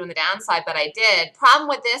else to do on the downside, but I did. Problem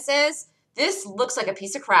with this is this looks like a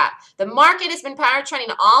piece of crap. The market has been power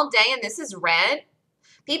trending all day, and this is red.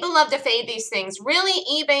 People love to fade these things. Really,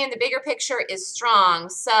 eBay in the bigger picture is strong,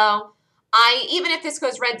 so even if this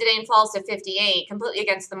goes red today and falls to 58, completely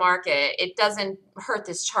against the market, it doesn't hurt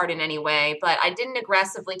this chart in any way. But I didn't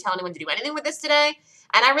aggressively tell anyone to do anything with this today.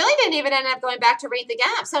 And I really didn't even end up going back to rate the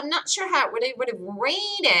gap. So I'm not sure how it really would have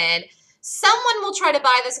rated. Someone will try to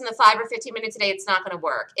buy this in the 5 or 15 minutes today. It's not going to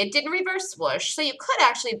work. It didn't reverse swoosh, so you could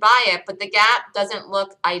actually buy it, but the gap doesn't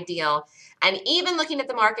look ideal. And even looking at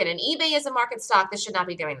the market, and eBay is a market stock, this should not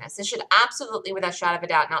be doing this. This should absolutely, without a shadow of a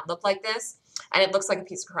doubt, not look like this. And it looks like a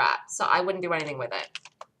piece of crap, so I wouldn't do anything with it.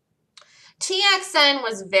 TXN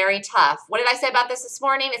was very tough. What did I say about this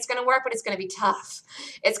morning? It's going to work, but it's going to be tough.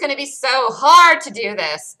 It's going to be so hard to do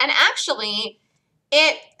this. And actually,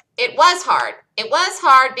 it was hard. It was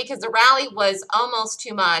hard because the rally was almost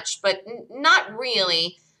too much, but not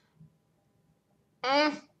really.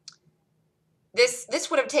 This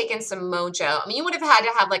would have taken some mojo. I mean, you would have had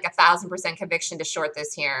to have like 1,000% conviction to short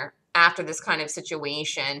this here after this kind of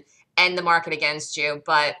situation and the market against you,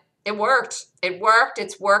 but it worked. It worked.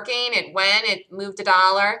 It's working. It went. It moved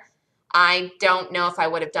 $1. I don't know if I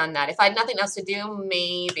would have done that. If I had nothing else to do,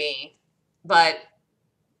 maybe, but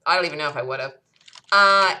I don't even know if I would have.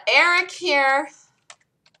 Eric here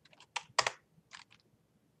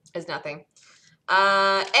is nothing.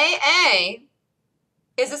 AA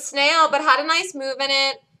is a snail, but had a nice move in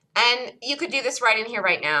it, and you could do this right in here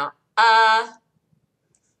right now.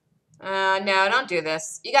 No, don't do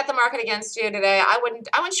this. You got the market against you today. I wouldn't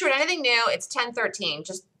short anything new. It's 10:13.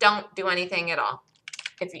 Just don't do anything at all.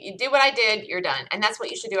 If you do what I did, you're done. And that's what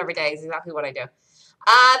you should do every day, is exactly what I do.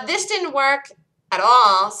 This didn't work at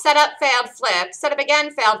all. Set up, failed, flipped. Set up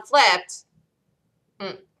again, failed, flipped.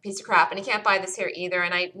 Piece of crap. And you can't buy this here either,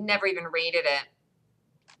 and I never even rated it.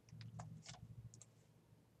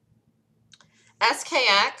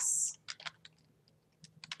 SKX.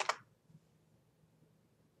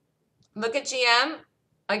 Look at GM.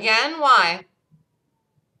 Again, why?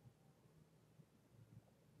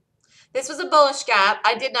 This was a bullish gap.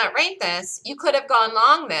 I did not rate this. You could have gone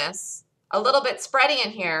long this. A little bit spready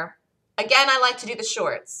in here. Again, I like to do the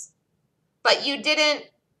shorts. But you didn't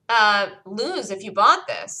lose if you bought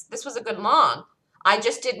this. This was a good long. I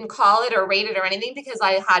just didn't call it or rate it or anything because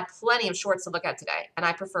I had plenty of shorts to look at today. And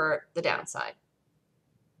I prefer the downside.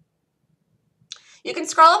 You can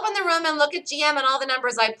scroll up in the room and look at GM and all the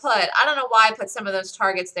numbers I put. I don't know why I put some of those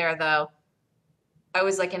targets there, though. I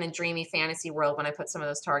was like in a dreamy fantasy world when I put some of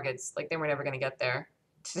those targets. Like they were never going to get there.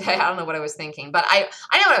 Today, I don't know what I was thinking. But I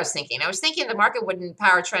know what I was thinking. I was thinking the market wouldn't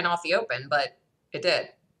power trend off the open, but it did.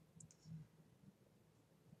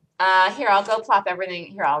 Here, I'll go plop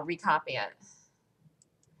everything. Here, I'll recopy it.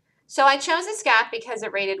 So I chose this gap because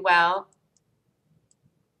it rated well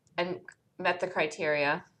and met the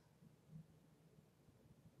criteria.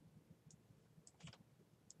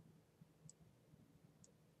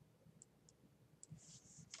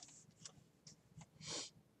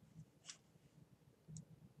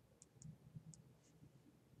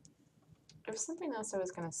 There was something else I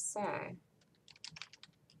was going to say.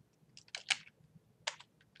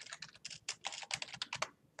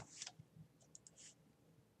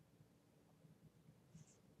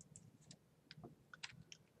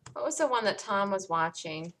 What was the one that Tom was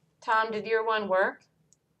watching? Tom, did your one work?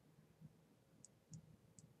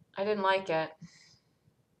 I didn't like it.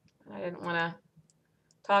 I didn't want to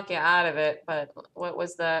talk you out of it, but what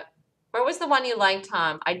was the, where was the one you liked,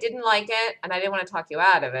 Tom? I didn't like it, and I didn't want to talk you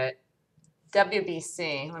out of it.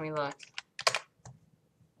 WBC, let me look.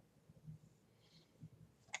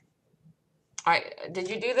 All right, did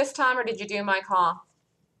you do this, Tom, or did you do my call?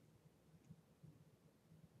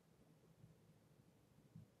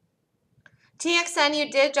 TXN, you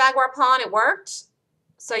did Jaguar Pawn. It worked.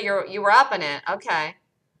 So you were up in it. Okay.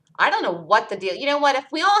 I don't know what the deal. You know what? If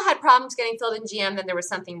we all had problems getting filled in GM, then there was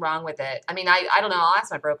something wrong with it. I mean, I don't know. I'll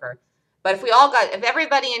ask my broker. But if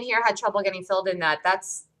everybody in here had trouble getting filled in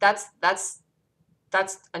that's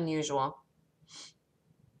unusual.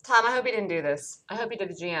 Tom, I hope you didn't do this. I hope you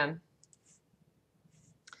did a GM.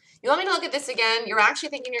 You want me to look at this again? You're actually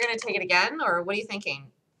thinking you're going to take it again, or what are you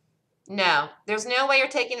thinking? No, there's no way you're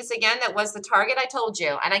taking this again. That was the target I told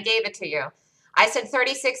you, and I gave it to you. I said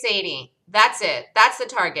 36.80. That's it. That's the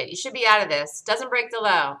target. You should be out of this. Doesn't break the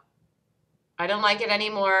low. I don't like it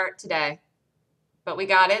anymore today, but we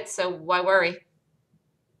got it, so why worry?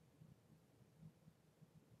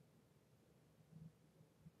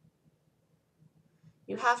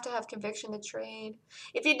 You have to have conviction to trade.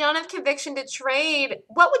 If you don't have conviction to trade,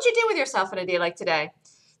 what would you do with yourself on a day like today?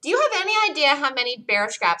 Do you have any idea how many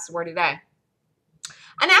bearish gaps were today?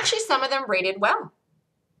 And actually, some of them rated well,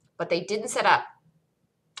 but they didn't set up.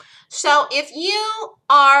 So if you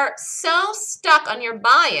are so stuck on your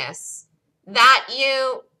bias that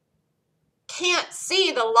you can't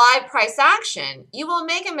see the live price action, you will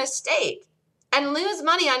make a mistake and lose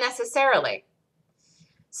money unnecessarily.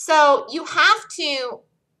 So you have to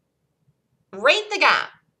rate the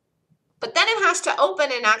gap, but then it has to open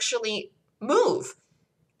and actually move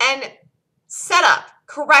and set up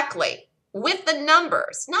correctly with the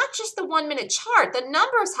numbers, not just the 1 minute chart. The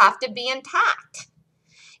numbers have to be intact.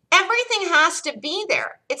 Everything has to be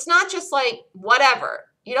there. It's not just like whatever.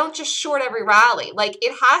 You don't just short every rally. Like,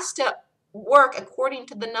 it has to work according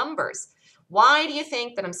to the numbers. Why do you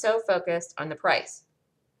think that I'm so focused on the price?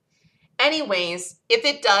 Anyways, if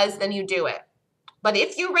it does, then you do it. But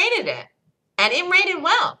if you rated it, and it rated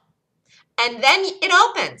well, and then it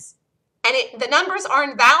opens, and the numbers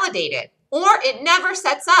aren't validated, or it never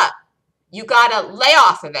sets up, you gotta lay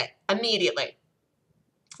off of it immediately,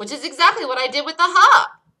 which is exactly what I did with the hub.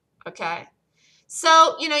 Okay,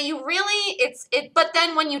 so you really but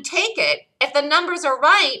then when you take it, if the numbers are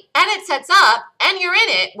right and it sets up and you're in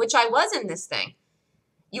it, which I was in this thing,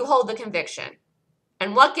 you hold the conviction.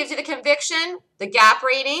 And what gives you the conviction? The gap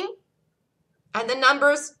rating and the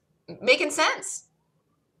numbers making sense.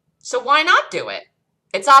 So why not do it?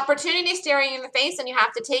 It's opportunity staring you in the face, and you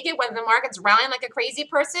have to take it, whether the market's rallying like a crazy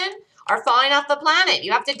person or falling off the planet.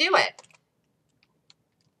 You have to do it.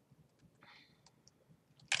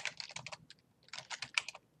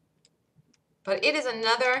 But it is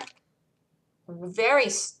another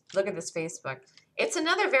look at this Facebook. It's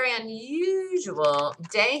another very unusual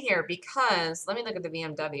day here because, let me look at the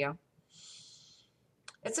BMW.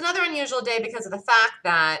 It's another unusual day because of the fact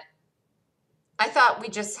that I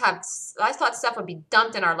thought stuff would be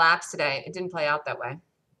dumped in our laps today. It didn't play out that way.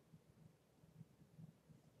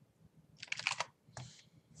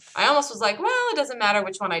 I almost was like, well, it doesn't matter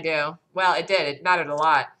which one I do. Well, it did. It mattered a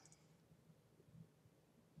lot.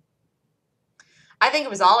 I think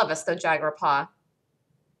it was all of us, though, Jaguar Paw.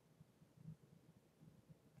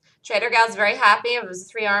 Trader Gal's very happy. It was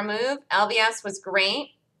a 3-hour move. LVS was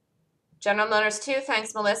great. General Motors too.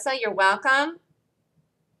 Thanks, Melissa. You're welcome.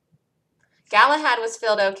 Galahad was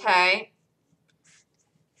filled okay.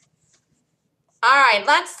 All right,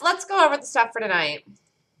 let's go over the stuff for tonight.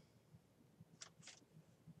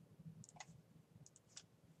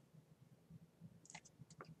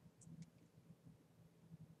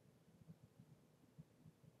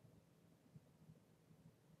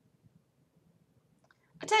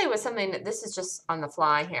 I'll tell you what, something, this is just on the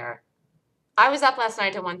fly here. I was up last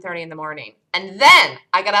night till 1:30 in the morning, and then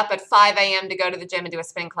I got up at 5 a.m. to go to the gym and do a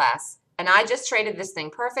spin class, and I just traded this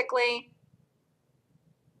thing perfectly.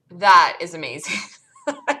 That is amazing.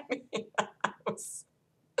 I mean,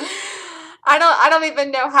 I don't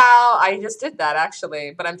even know how I just did that,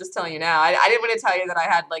 actually, but I'm just telling you now. I didn't want to tell you that I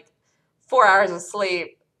had like 4 hours of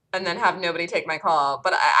sleep and then have nobody take my call,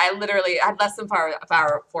 but I literally had less than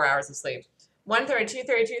 4 hours of sleep. 1:30,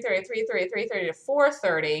 2:30, 2:30, 3:30, 3:30 to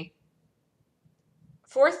 4:30,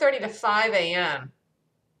 4:30 to 5 a.m.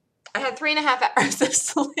 I had 3.5 hours of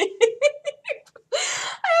sleep.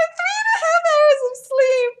 I had 3.5 hours of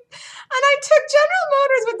sleep, and I took General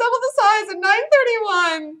Motors with double the size at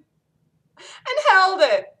 9:31 and held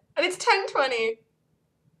it, and it's 10:20. And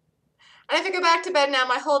I have to go back to bed now.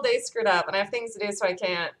 My whole day's screwed up, and I have things to do, so I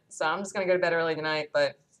can't. So I'm just going to go to bed early tonight,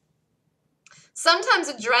 but sometimes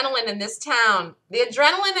adrenaline in this town, the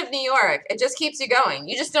adrenaline of New York, it just keeps you going.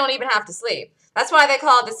 You just don't even have to sleep. That's why they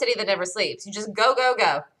call it the city that never sleeps. You just go, go,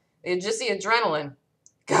 go. You just see adrenaline.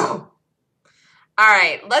 Go. All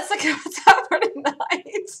right, let's look at what's up for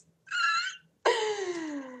tonight.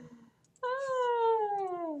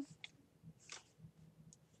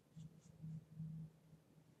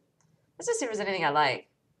 Let's just see if there's anything I like.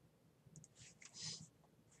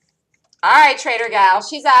 All right, Trader Gal,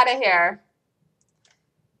 she's out of here.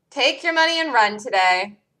 Take your money and run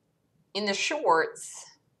today. In the shorts.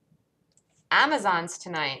 Amazon's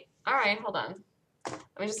tonight. All right, hold on.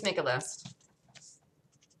 Let me just make a list.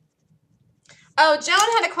 Oh, Joan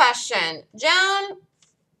had a question. Joan,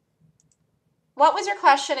 what was your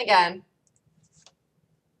question again?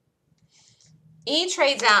 E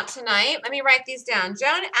trades out tonight. Let me write these down.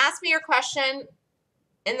 Joan, ask me your question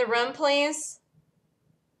in the room, please.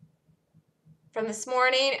 From this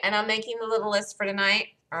morning, and I'm making the little list for tonight.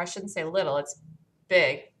 Or I shouldn't say little, it's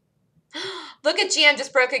big. Look at GM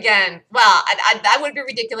just broke again. Well, that would be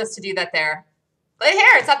ridiculous to do that there. But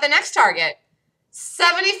here, it's at the next target.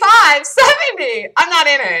 75, 70. I'm not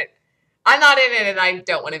in it. I'm not in it, and I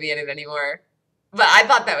don't want to be in it anymore. But I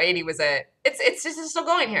thought that 80 was it. It's just still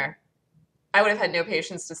going here. I would have had no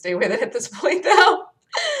patience to stay with it at this point, though.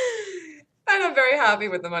 And I'm very happy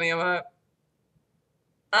with the money I'm up.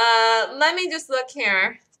 Let me just look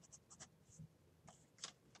here.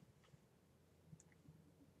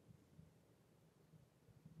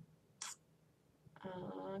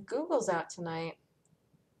 Google's out tonight.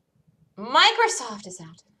 Microsoft is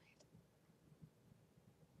out tonight.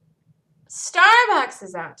 Starbucks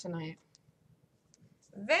is out tonight.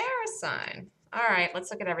 VeriSign. All right,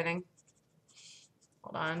 let's look at everything.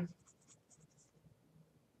 Hold on.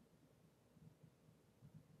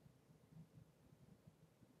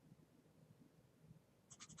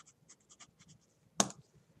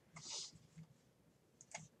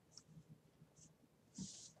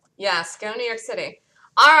 Yes, go New York City.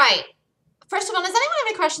 All right. First of all, does anyone have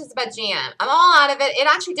any questions about GM? I'm all out of it. It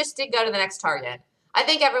actually just did go to the next target. I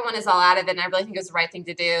think everyone is all out of it, and I really think it was the right thing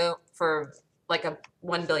to do for like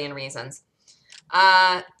 1 billion reasons.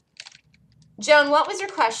 Joan, what was your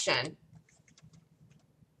question?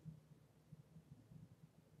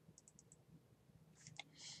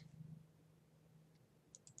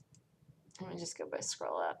 Let me just go by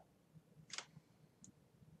scroll up.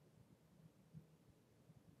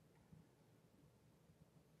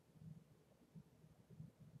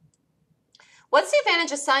 What's the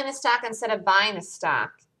advantage of selling the stock instead of buying the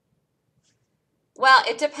stock? Well,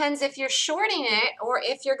 it depends if you're shorting it or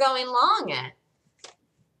if you're going long it.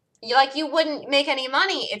 You wouldn't make any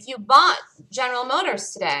money if you bought General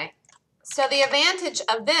Motors today. So the advantage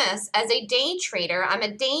of this as a day trader, I'm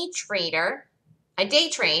a day trader. I day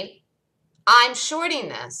trade. I'm shorting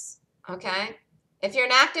this, okay? If you're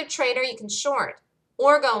an active trader, you can short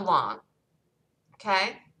or go long,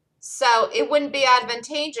 okay? So it wouldn't be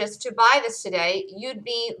advantageous to buy this today. You'd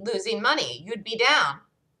be losing money. You'd be down.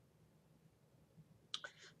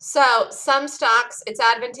 So some stocks, it's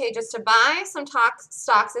advantageous to buy. Some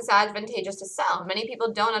stocks, it's advantageous to sell. Many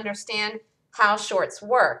people don't understand how shorts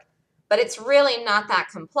work, but it's really not that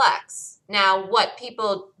complex. Now, what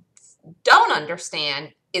people don't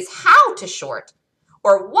understand is how to short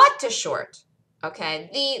or what to short, okay?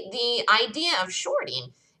 The idea of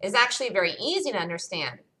shorting is actually very easy to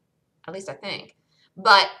understand. At least I think.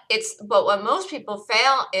 But what most people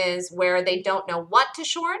fail is where they don't know what to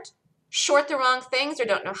short the wrong things, or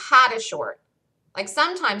don't know how to short. Like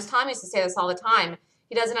sometimes, Tom used to say this all the time,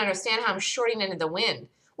 he doesn't understand how I'm shorting into the wind.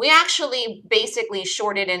 We actually basically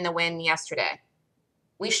shorted in the wind yesterday.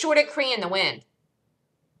 We shorted Cree in the wind.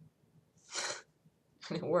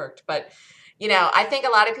 It worked, but I think a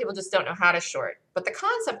lot of people just don't know how to short. But the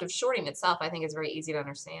concept of shorting itself, I think, is very easy to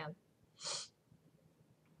understand.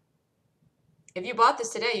 If you bought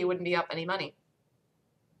this today, you wouldn't be up any money.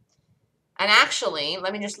 And actually,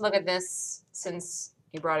 let me just look at this since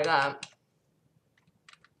you brought it up.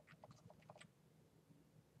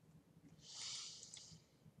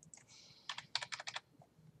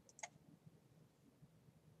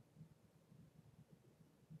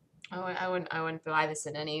 I wouldn't buy this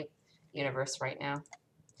in any universe right now.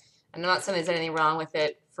 I'm not saying there's anything wrong with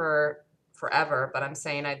it for forever, but I'm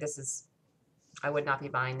saying I would not be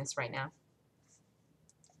buying this right now.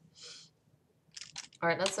 All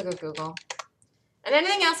right, let's look at Google. And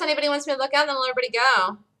anything else anybody wants me to look at, then I'll let everybody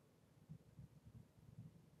go.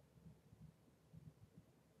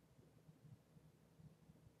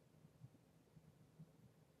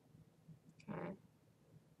 Okay.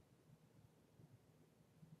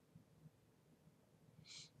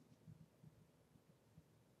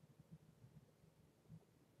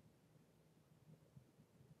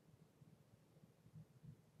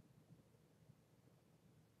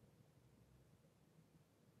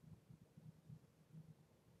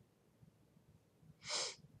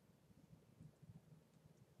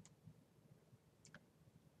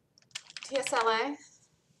 TSLA.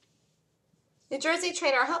 New Jersey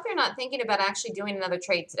trader, I hope you're not thinking about actually doing another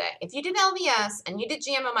trade today. If you did LVS and you did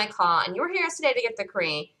GM on my call and you were here yesterday to get the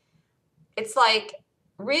CRE, it's like,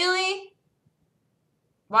 really?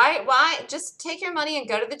 Why? Just take your money and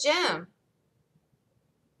go to the gym.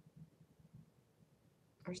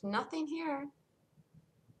 There's nothing here.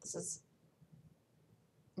 This is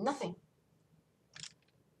nothing.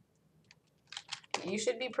 You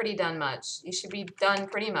should be pretty done much. You should be done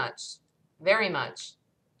pretty much. Very much.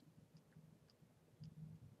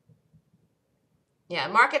 Yeah,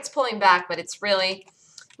 market's pulling back, but it's really,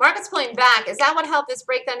 market's pulling back. Is that what helped this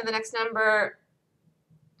break down to the next number?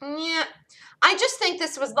 Yeah. I just think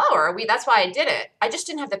this was lower. That's why I did it. I just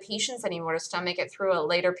didn't have the patience anymore to stomach it through a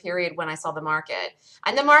later period when I saw the market.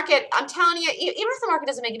 And the market, I'm telling you, even if the market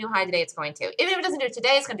doesn't make a new high today, it's going to. Even if it doesn't do it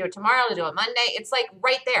today, it's going to do it tomorrow, it'll do it Monday. It's like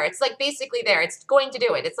right there. It's like basically there. It's going to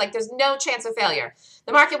do it. It's like there's no chance of failure.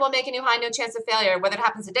 The market will make a new high, no chance of failure, whether it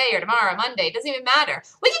happens today or tomorrow or Monday. It doesn't even matter.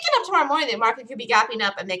 We could get up tomorrow morning, the market could be gapping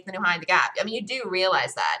up and make the new high in the gap. I mean, you do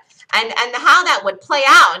realize that. And how that would play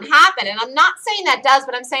out and happen. And I'm not saying that does,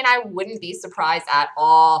 but I'm saying I wouldn't be surprised at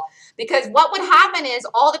all. Because what would happen is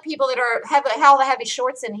all the people that are held the heavy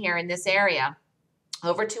shorts in here in this area,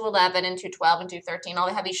 over 211 and 212 and 213, all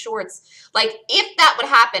the heavy shorts, like if that would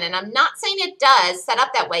happen, and I'm not saying it does set up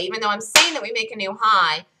that way, even though I'm saying that we make a new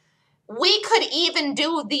high, we could even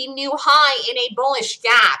do the new high in a bullish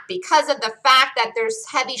gap because of the fact that there's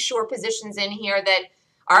heavy short positions in here that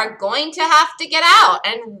are going to have to get out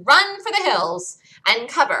and run for the hills and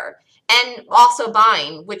cover. And also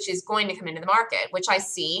buying, which is going to come into the market, which I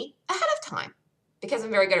see ahead of time because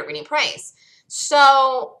I'm very good at reading price.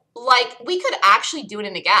 So, like, we could actually do it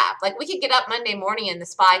in a gap. Like, we could get up Monday morning and the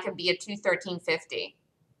SPY could be at 213.50.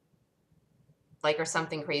 Like, or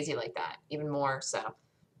something crazy like that, even more so.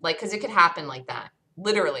 Like, because it could happen like that,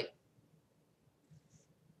 literally.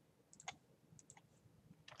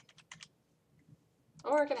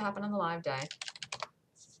 Or it could happen on the live day.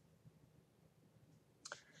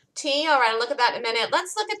 T, all right, I'll look at that in a minute.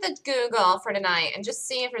 Let's look at the Google for tonight and just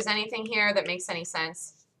see if there's anything here that makes any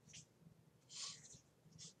sense.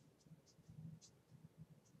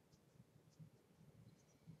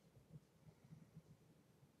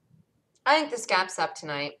 I think this gap's up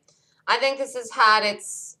tonight. I think this has had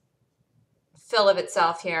its fill of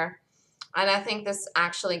itself here. And I think this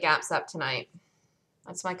actually gaps up tonight.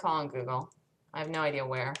 That's my call on Google. I have no idea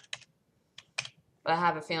where. But I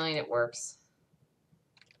have a feeling it works.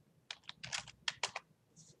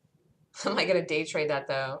 Am I going to day trade that,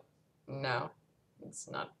 though? No, it's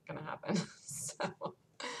not going to happen. So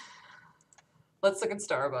let's look at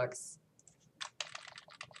Starbucks.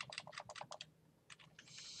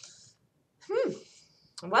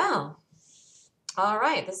 Well, all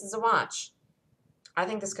right, this is a watch. I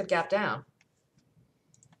think this could gap down.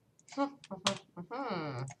 All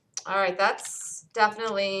right, that's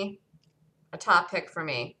definitely a top pick for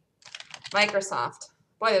me. Microsoft.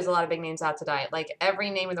 Boy, there's a lot of big names out tonight. Like,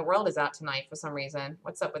 every name in the world is out tonight for some reason.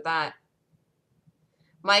 What's up with that?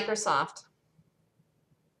 Microsoft.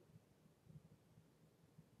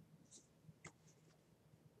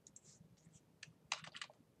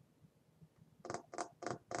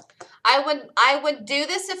 I would do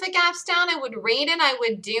this if it gaps down. I would read it. I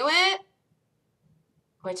would do it.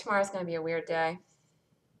 Boy, tomorrow's going to be a weird day.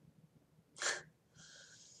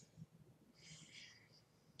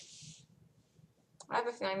 I have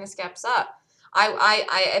a feeling this gaps up.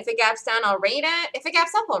 If it gaps down, I'll read it. If it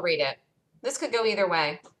gaps up, I'll read it. This could go either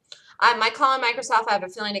way. My call on Microsoft, I have a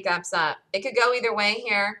feeling it gaps up. It could go either way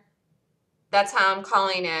here. That's how I'm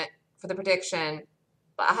calling it for the prediction.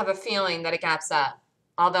 But I have a feeling that it gaps up.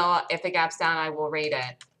 Although if it gaps down, I will read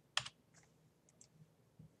it.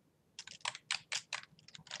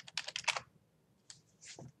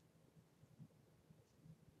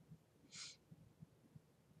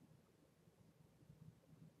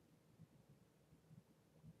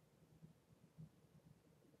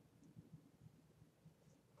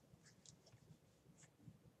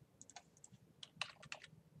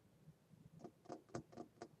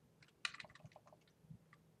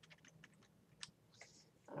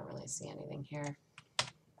 I don't really see anything here.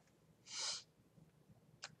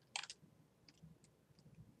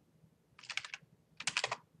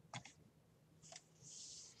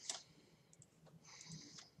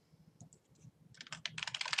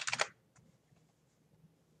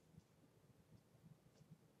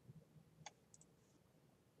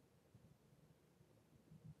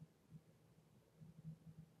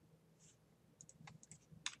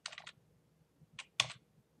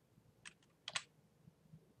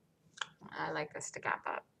 I like this to gap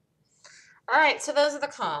up. All right, so those are the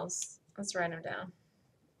calls. Let's write them down.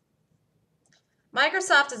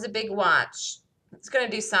 Microsoft is a big watch. It's going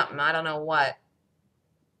to do something. I don't know what.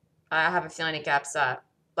 I have a feeling it gaps up,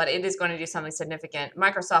 but it is going to do something significant.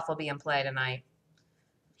 Microsoft will be in play tonight.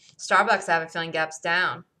 Starbucks, I have a feeling, gaps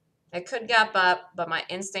down. It could gap up, but my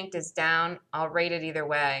instinct is down. I'll rate it either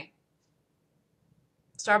way.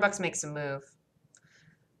 Starbucks makes a move.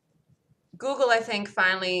 Google, I think,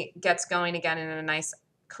 finally gets going again in a nice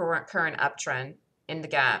current uptrend in the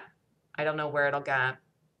gap. I don't know where it'll gap.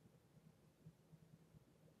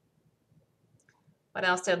 What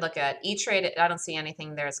else did I look at? E-Trade, I don't see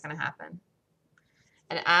anything there that's going to happen.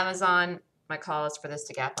 And Amazon, my call is for this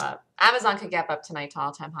to gap up. Amazon could gap up tonight to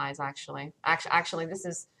all-time highs, actually. Actually, Amazon,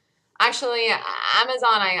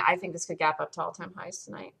 I think this could gap up to all-time highs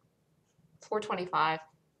tonight. 425.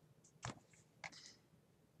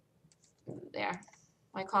 There.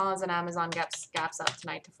 My call is an Amazon gaps up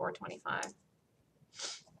tonight to 425.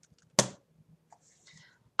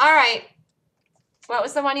 All right. What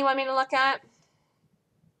was the one you want me to look at?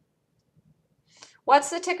 What's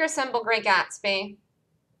the ticker symbol, Great Gatsby?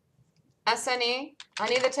 SNE? I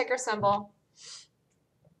need the ticker symbol.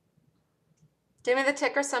 Give me the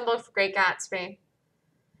ticker symbol for Great Gatsby.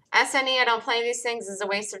 SNE, I don't play these things. It's a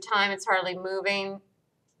waste of time. It's hardly moving.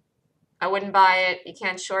 I wouldn't buy it. You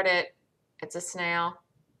can't short it. It's a snail.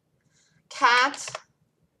 Cat.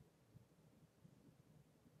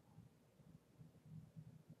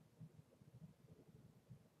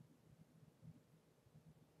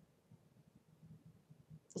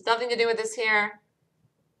 There's nothing to do with this here.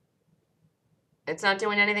 It's not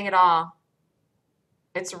doing anything at all.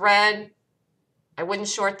 It's red. I wouldn't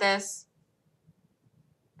short this.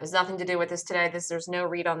 There's nothing to do with this today. There's no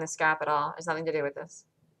read on this gap at all. There's nothing to do with this.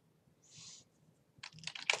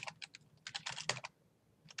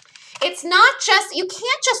 It's not just, you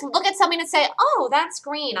can't just look at something and say, oh, that's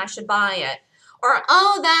green, I should buy it. Or,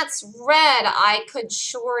 oh, that's red, I could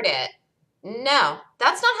short it. No,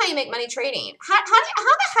 that's not how you make money trading. How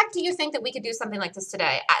the heck do you think that we could do something like this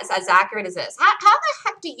today, as accurate as this? How the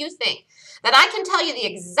heck do you think that I can tell you the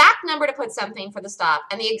exact number to put something for the stop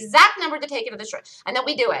and the exact number to take it to the short, and that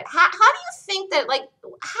we do it? How do you think that, like,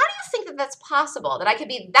 how do you think that that's possible, that I could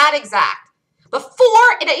be that exact?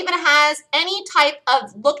 Before it even has any type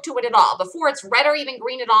of look to it at all, before it's red or even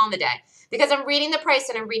green at all in the day, because I'm reading the price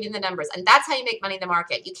and I'm reading the numbers, and that's how you make money in the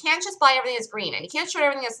market. You can't just buy everything that's green, and you can't short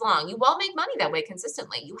everything that's long. You won't make money that way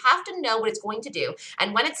consistently. You have to know what it's going to do,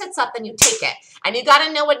 and when it sets up, then you take it, and you got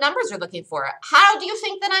to know what numbers you're looking for. How do you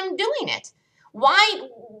think that I'm doing it? How do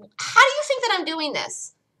you think that I'm doing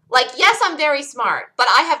this? Like, yes, I'm very smart, but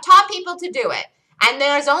I have taught people to do it. And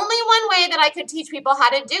there's only one way that I could teach people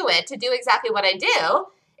how to do it, to do exactly what I do.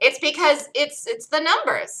 It's because it's the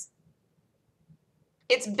numbers.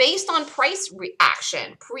 It's based on price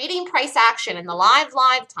action, reading price action in the live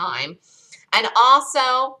time, and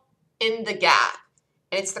also in the gap.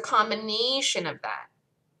 And it's the combination of that.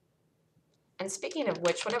 And speaking of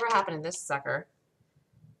which, whatever happened to this sucker?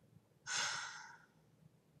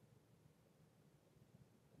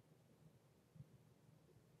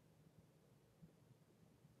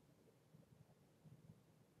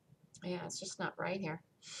 Yeah, it's just not right here.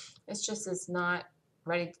 It's just is not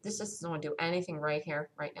ready. This just doesn't want to do anything right here,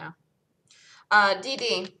 right now.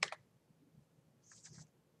 DD.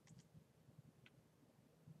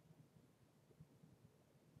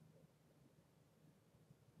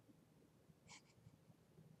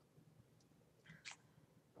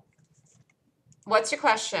 What's your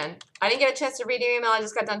question? I didn't get a chance to read your email. I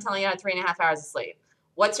just got done telling you I had 3.5 hours of sleep.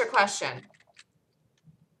 What's your question?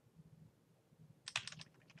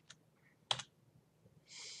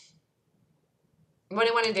 What do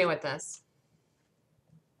you want to do with this?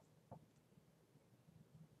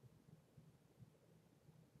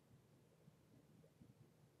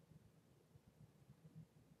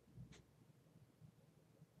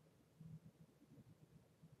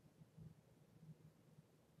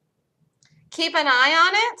 Keep an eye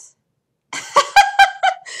on it?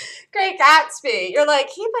 Great Gatsby. You're like,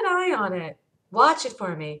 keep an eye on it. Watch it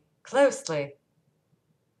for me closely.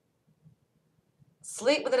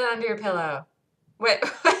 Sleep with it under your pillow. Wait.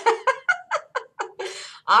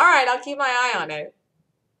 All right, I'll keep my eye on it.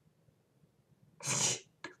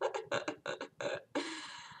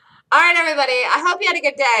 All right, everybody. I hope you had a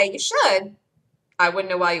good day. You should. I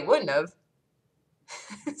wouldn't know why you wouldn't have.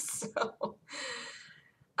 So,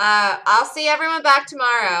 I'll see everyone back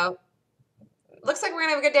tomorrow. Looks like we're going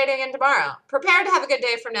to have a good day again tomorrow. Prepare to have a good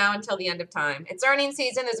day from now until the end of time. It's earnings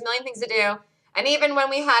season. There's a million things to do. And even when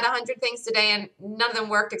we had 100 things today and none of them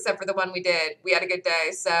worked except for the one we did, we had a good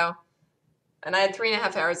day. So, and I had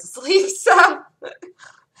 3.5 hours of sleep. So, I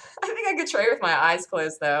think I could trade with my eyes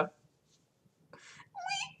closed, though.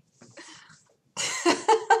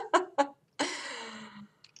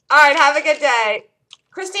 All right, have a good day.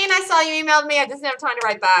 Christine, I saw you emailed me. I just didn't have time to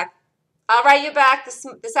write back. I'll write you back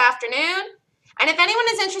this afternoon. And if anyone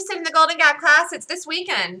is interested in the Golden Gap class, it's this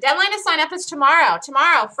weekend. Deadline to sign up is tomorrow.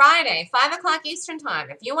 Tomorrow, Friday, 5 o'clock Eastern time.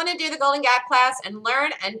 If you want to do the Golden Gap class and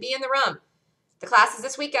learn and be in the room, the class is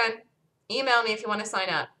this weekend. Email me if you want to sign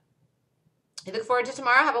up. I look forward to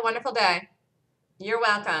tomorrow. Have a wonderful day. You're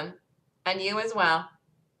welcome. And you as well.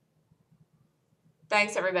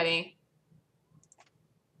 Thanks, everybody.